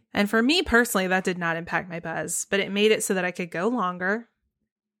 Mm-hmm. And for me, personally, that did not impact my buzz, but it made it so that I could go longer.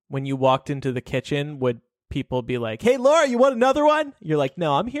 When you walked into the kitchen, would people be like, hey, Laura, you want another one? You're like,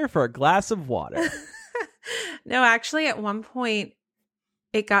 no, I'm here for a glass of water. No, actually, at one point,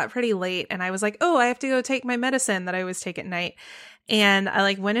 it got pretty late and I was like, oh, I have to go take my medicine that I always take at night. And I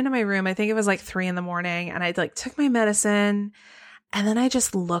like went into my room. I think it was like 3 a.m. and I like took my medicine and then I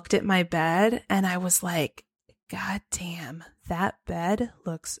just looked at my bed and I was like, God damn, that bed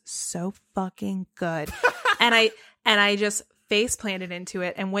looks so fucking good. and I just face planted into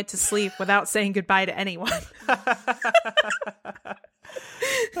it and went to sleep without saying goodbye to anyone.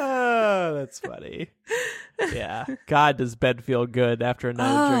 Oh, that's funny. Yeah. God, does bed feel good after a night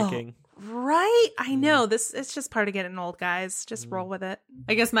of drinking. Right? I know. It's just part of getting old, guys. Just roll with it.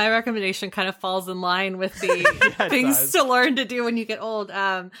 I guess my recommendation kind of falls in line with the things to learn to do when you get old.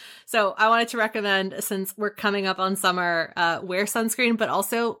 So I wanted to recommend, since we're coming up on summer, wear sunscreen, but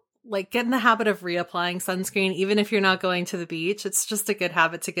also like get in the habit of reapplying sunscreen, even if you're not going to the beach. It's just a good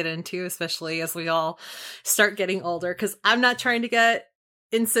habit to get into, especially as we all start getting older, because I'm not trying to get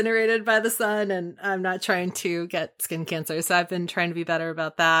incinerated by the sun and I'm not trying to get skin cancer. So I've been trying to be better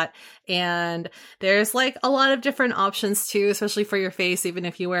about that. And there's like a lot of different options too, especially for your face, even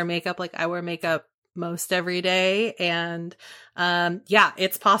if you wear makeup. Like I wear makeup most every day. And yeah,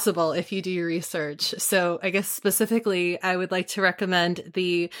 it's possible if you do your research. So I guess specifically, I would like to recommend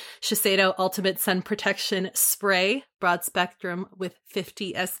the Shiseido Ultimate Sun Protection Spray, broad spectrum with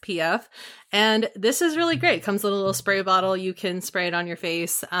 50 SPF. And this is really great. It comes with a little spray bottle. You can spray it on your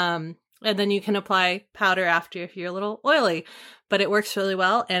face. And then you can apply powder after if you're a little oily. But it works really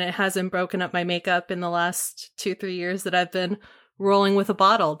well. And it hasn't broken up my makeup in the last 2-3 years that I've been rolling with a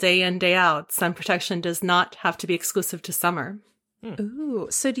bottle day in, day out. Sun protection does not have to be exclusive to summer. Ooh.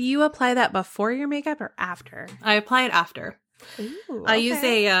 So do you apply that before your makeup or after? I apply it after. Ooh, okay. I use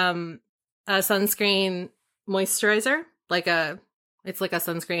a sunscreen moisturizer, it's like a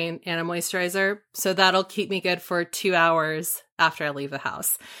sunscreen and a moisturizer. So that'll keep me good for 2 hours after I leave the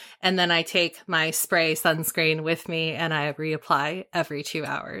house. And then I take my spray sunscreen with me and I reapply every 2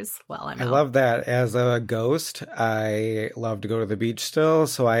 hours while I'm out. I love that. As a ghost, I love to go to the beach still.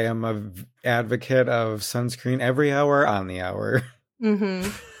 So I am an advocate of sunscreen every hour on the hour.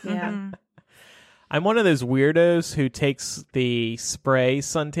 Mm-hmm. Yeah. Mm-hmm. I'm one of those weirdos who takes the spray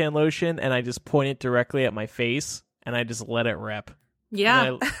suntan lotion and I just point it directly at my face and I just let it rip.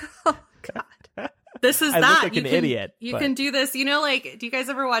 Yeah. Oh, God. This is I that. look like you an can, idiot. You but- can do this. You know, like, do you guys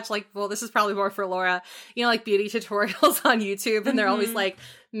ever watch, like, well, this is probably more for Laura, you know, like beauty tutorials on YouTube, and they're always like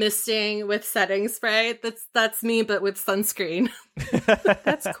misting with setting spray? That's me, but with sunscreen.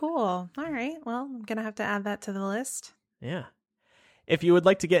 That's cool. All right. Well, I'm going to have to add that to the list. Yeah. If you would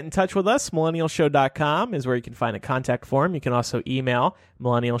like to get in touch with us, millennialshow.com is where you can find a contact form. You can also email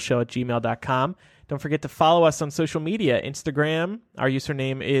millennialshow@gmail.com. Don't forget to follow us on social media. Instagram, our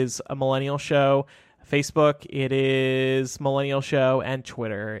username is a Millennial Show. Facebook, it is Millennial Show. And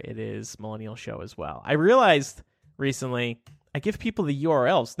Twitter, it is Millennial Show as well. I realized recently I give people the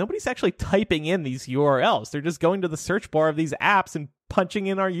URLs. Nobody's actually typing in these URLs. They're just going to the search bar of these apps and punching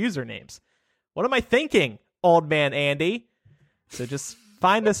in our usernames. What am I thinking, old man Andy? So just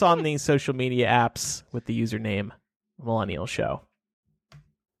find us on these social media apps with the username Millennial Show.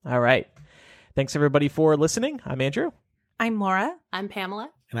 All right. Thanks, everybody, for listening. I'm Andrew. I'm Laura. I'm Pamela.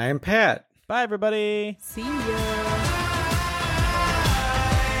 And I am Pat. Bye, everybody. See ya.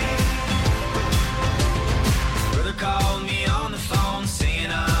 Brother called me on the phone saying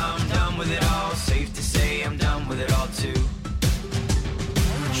I'm done with it all. Safe to say I'm done with it all, too.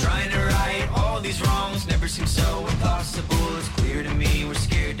 Trying to right all these wrongs never seems so impossible. It's clear to me we're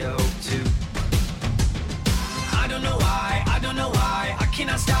scared to hope too. I don't know why, I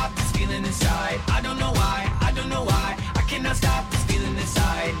cannot stop this feeling inside. I don't know why, I cannot stop this feeling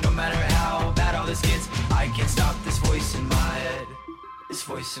inside. No matter how bad all this gets, I can't stop this voice in my head. This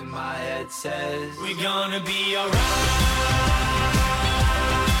voice in my head says, we're gonna be alright.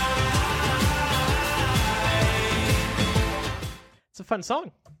 It's a fun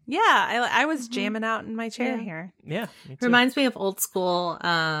song. Yeah, I was jamming out in my chair here. Yeah, me too. Reminds me of old school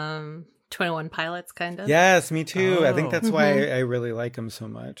 21 Pilots, kind of. Yes, me too. I think Oh. that's why I really like him so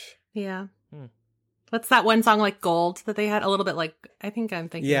much. Yeah. What's that one song like Gold that they had? A little bit like, I think I'm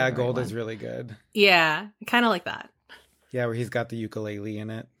thinking. Yeah, of the right Gold one. is really good. Yeah, kind of like that. Yeah, where he's got the ukulele in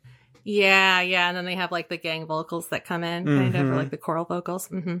it. Yeah, and then they have like the gang vocals that come in, kind of, or Mhm. like the choral vocals.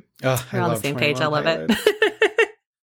 Mm-hmm. Oh, We're on the same page. I love it.